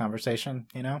natural conversation.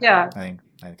 You know. Yeah. I think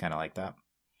I kind of like that.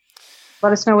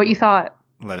 Let us know what you thought.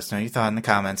 Let us know what you thought in the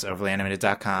comments,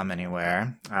 overlyanimated.com,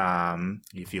 anywhere.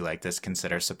 If you like this,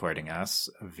 consider supporting us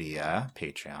via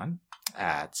Patreon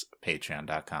at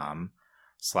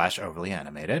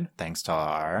patreon.com/overlyanimated. Thanks to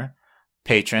our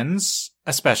patrons,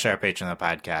 especially our patron of the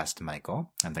podcast,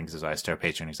 Michael. And thanks as always to our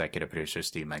patron executive producer,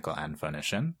 Steve, Michael, and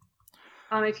Phoenician.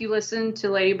 If you listened to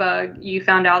Ladybug, you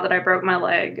found out that I broke my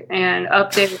leg, and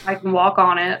update, I can walk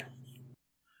on it.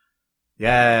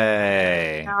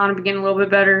 Yay! Now I'm getting a little bit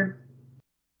better.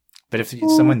 But if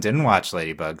someone didn't watch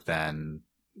Ladybug, then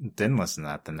didn't listen to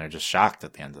that, then they're just shocked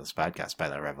at the end of this podcast by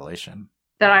that revelation.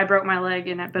 That I broke my leg,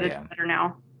 but it's better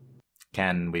now.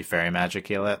 Can we fairy magic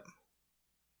heal it?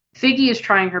 Figgy is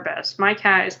trying her best. My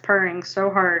cat is purring so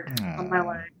hard on my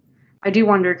leg. I do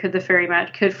wonder, could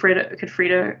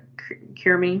Frida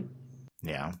cure me?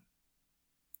 Yeah.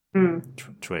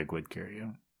 Twig would cure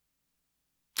you.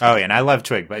 Oh, yeah, and I love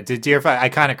Twig, but the deer fox,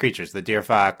 iconic creatures. The deer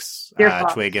fox,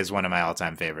 Twig is one of my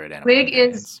all-time favorite animals. Twig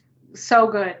is so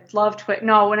good. Love Twig.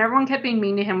 No, when everyone kept being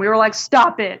mean to him, we were like,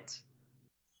 stop it.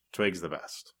 Twig's the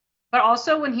best. But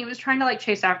also, when he was trying to like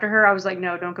chase after her, I was like,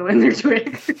 no, don't go in there,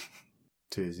 Twig.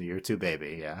 You're too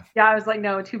baby, yeah. Yeah, I was like,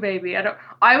 no, too baby.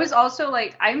 I was also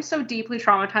like, I'm so deeply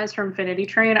traumatized from Infinity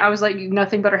Train. I was like,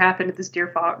 nothing better happened to this deer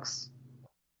fox.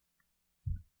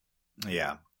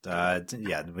 Yeah.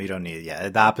 We don't need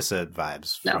the opposite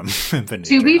vibes from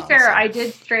Infinity To be Train, fair, honestly. I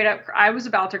did straight up. I was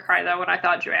about to cry though when I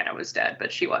thought Joanna was dead,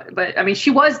 but she was. But I mean,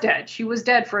 she was dead. She was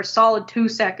dead for a solid 2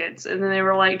 seconds, and then they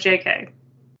were like, "JK."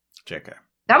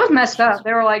 That was messed up.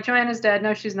 They were like, "Joanna's dead.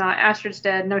 No, she's not. Astrid's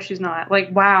dead. No, she's not." Like,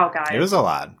 wow, guys. It was a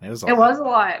lot. It was a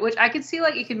lot. Which I could see,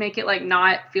 like, you could make it like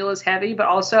not feel as heavy, but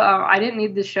also I didn't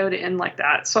need the show to end like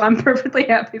that, so I'm perfectly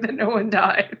happy that no one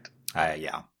died.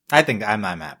 Yeah. I think I'm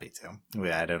happy too.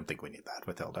 I don't think we need that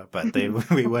with Hilda, but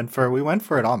we went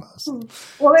for it almost.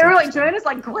 Well, they were like, Joanna's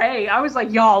like gray. I was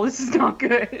like, y'all, this is not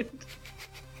good.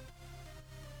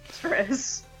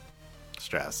 Stress.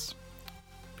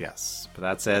 Yes, but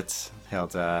that's it,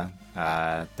 Hilda.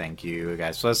 Thank you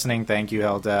guys for listening. Thank you,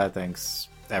 Hilda. Thanks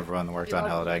everyone that worked on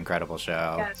Hilda. Incredible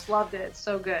show. Yes, loved it.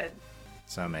 So good.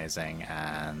 So amazing.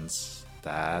 And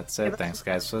that's it. Thanks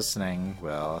guys for listening.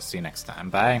 We'll see you next time.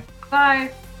 Bye.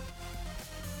 Bye.